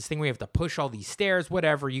things. There's this thing where you have to push all these stairs.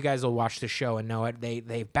 Whatever. You guys will watch the show and know it.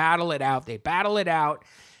 They battle it out. They battle it out.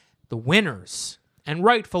 The winners, and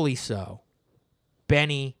rightfully so,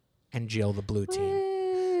 Benny and Jill, the blue team.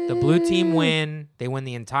 The blue team win. They win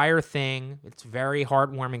the entire thing. It's very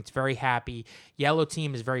heartwarming. It's very happy. Yellow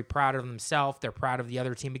team is very proud of themselves. They're proud of the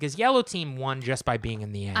other team because yellow team won just by being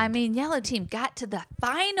in the end. I mean, yellow team got to the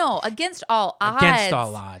final against all odds. Against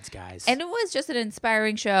all odds, guys. And it was just an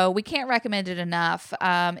inspiring show. We can't recommend it enough.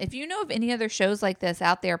 If you know of any other shows like this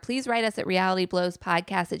out there, please write us at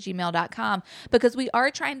realityblowspodcast@gmail.com because we are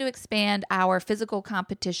trying to expand our physical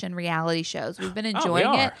competition reality shows. We've been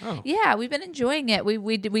enjoying it. Oh. Yeah, we've been enjoying it.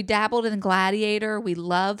 We dabbled in Gladiator. We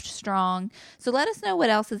loved Strong. So let us know what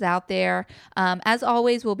else is out there. As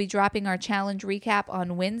always, we'll be dropping our challenge recap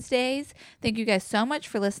on Wednesdays. Thank you guys so much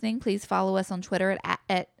for listening. Please follow us on Twitter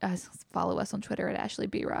at Ashley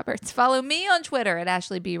B. Roberts. Follow me on Twitter at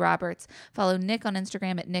Ashley B. Roberts. Follow Nick on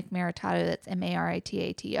Instagram at Nick Maritato. That's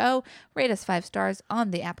Maritato. Rate us 5 stars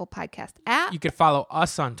on the Apple Podcast app. You can follow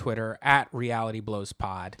us on Twitter at Reality Blows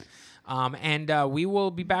Pod. And we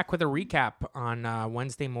will be back with a recap on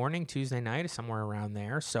Wednesday morning, Tuesday night, somewhere around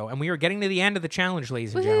there. And we are getting to the end of the challenge,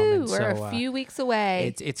 ladies and gentlemen. We're a few weeks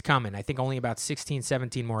away. It's coming. I think only about 16,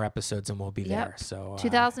 17 more episodes and we'll be there. So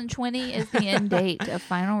 2020 is the end date of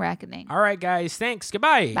Final Reckoning. All right, guys. Thanks.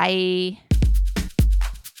 Goodbye. Bye.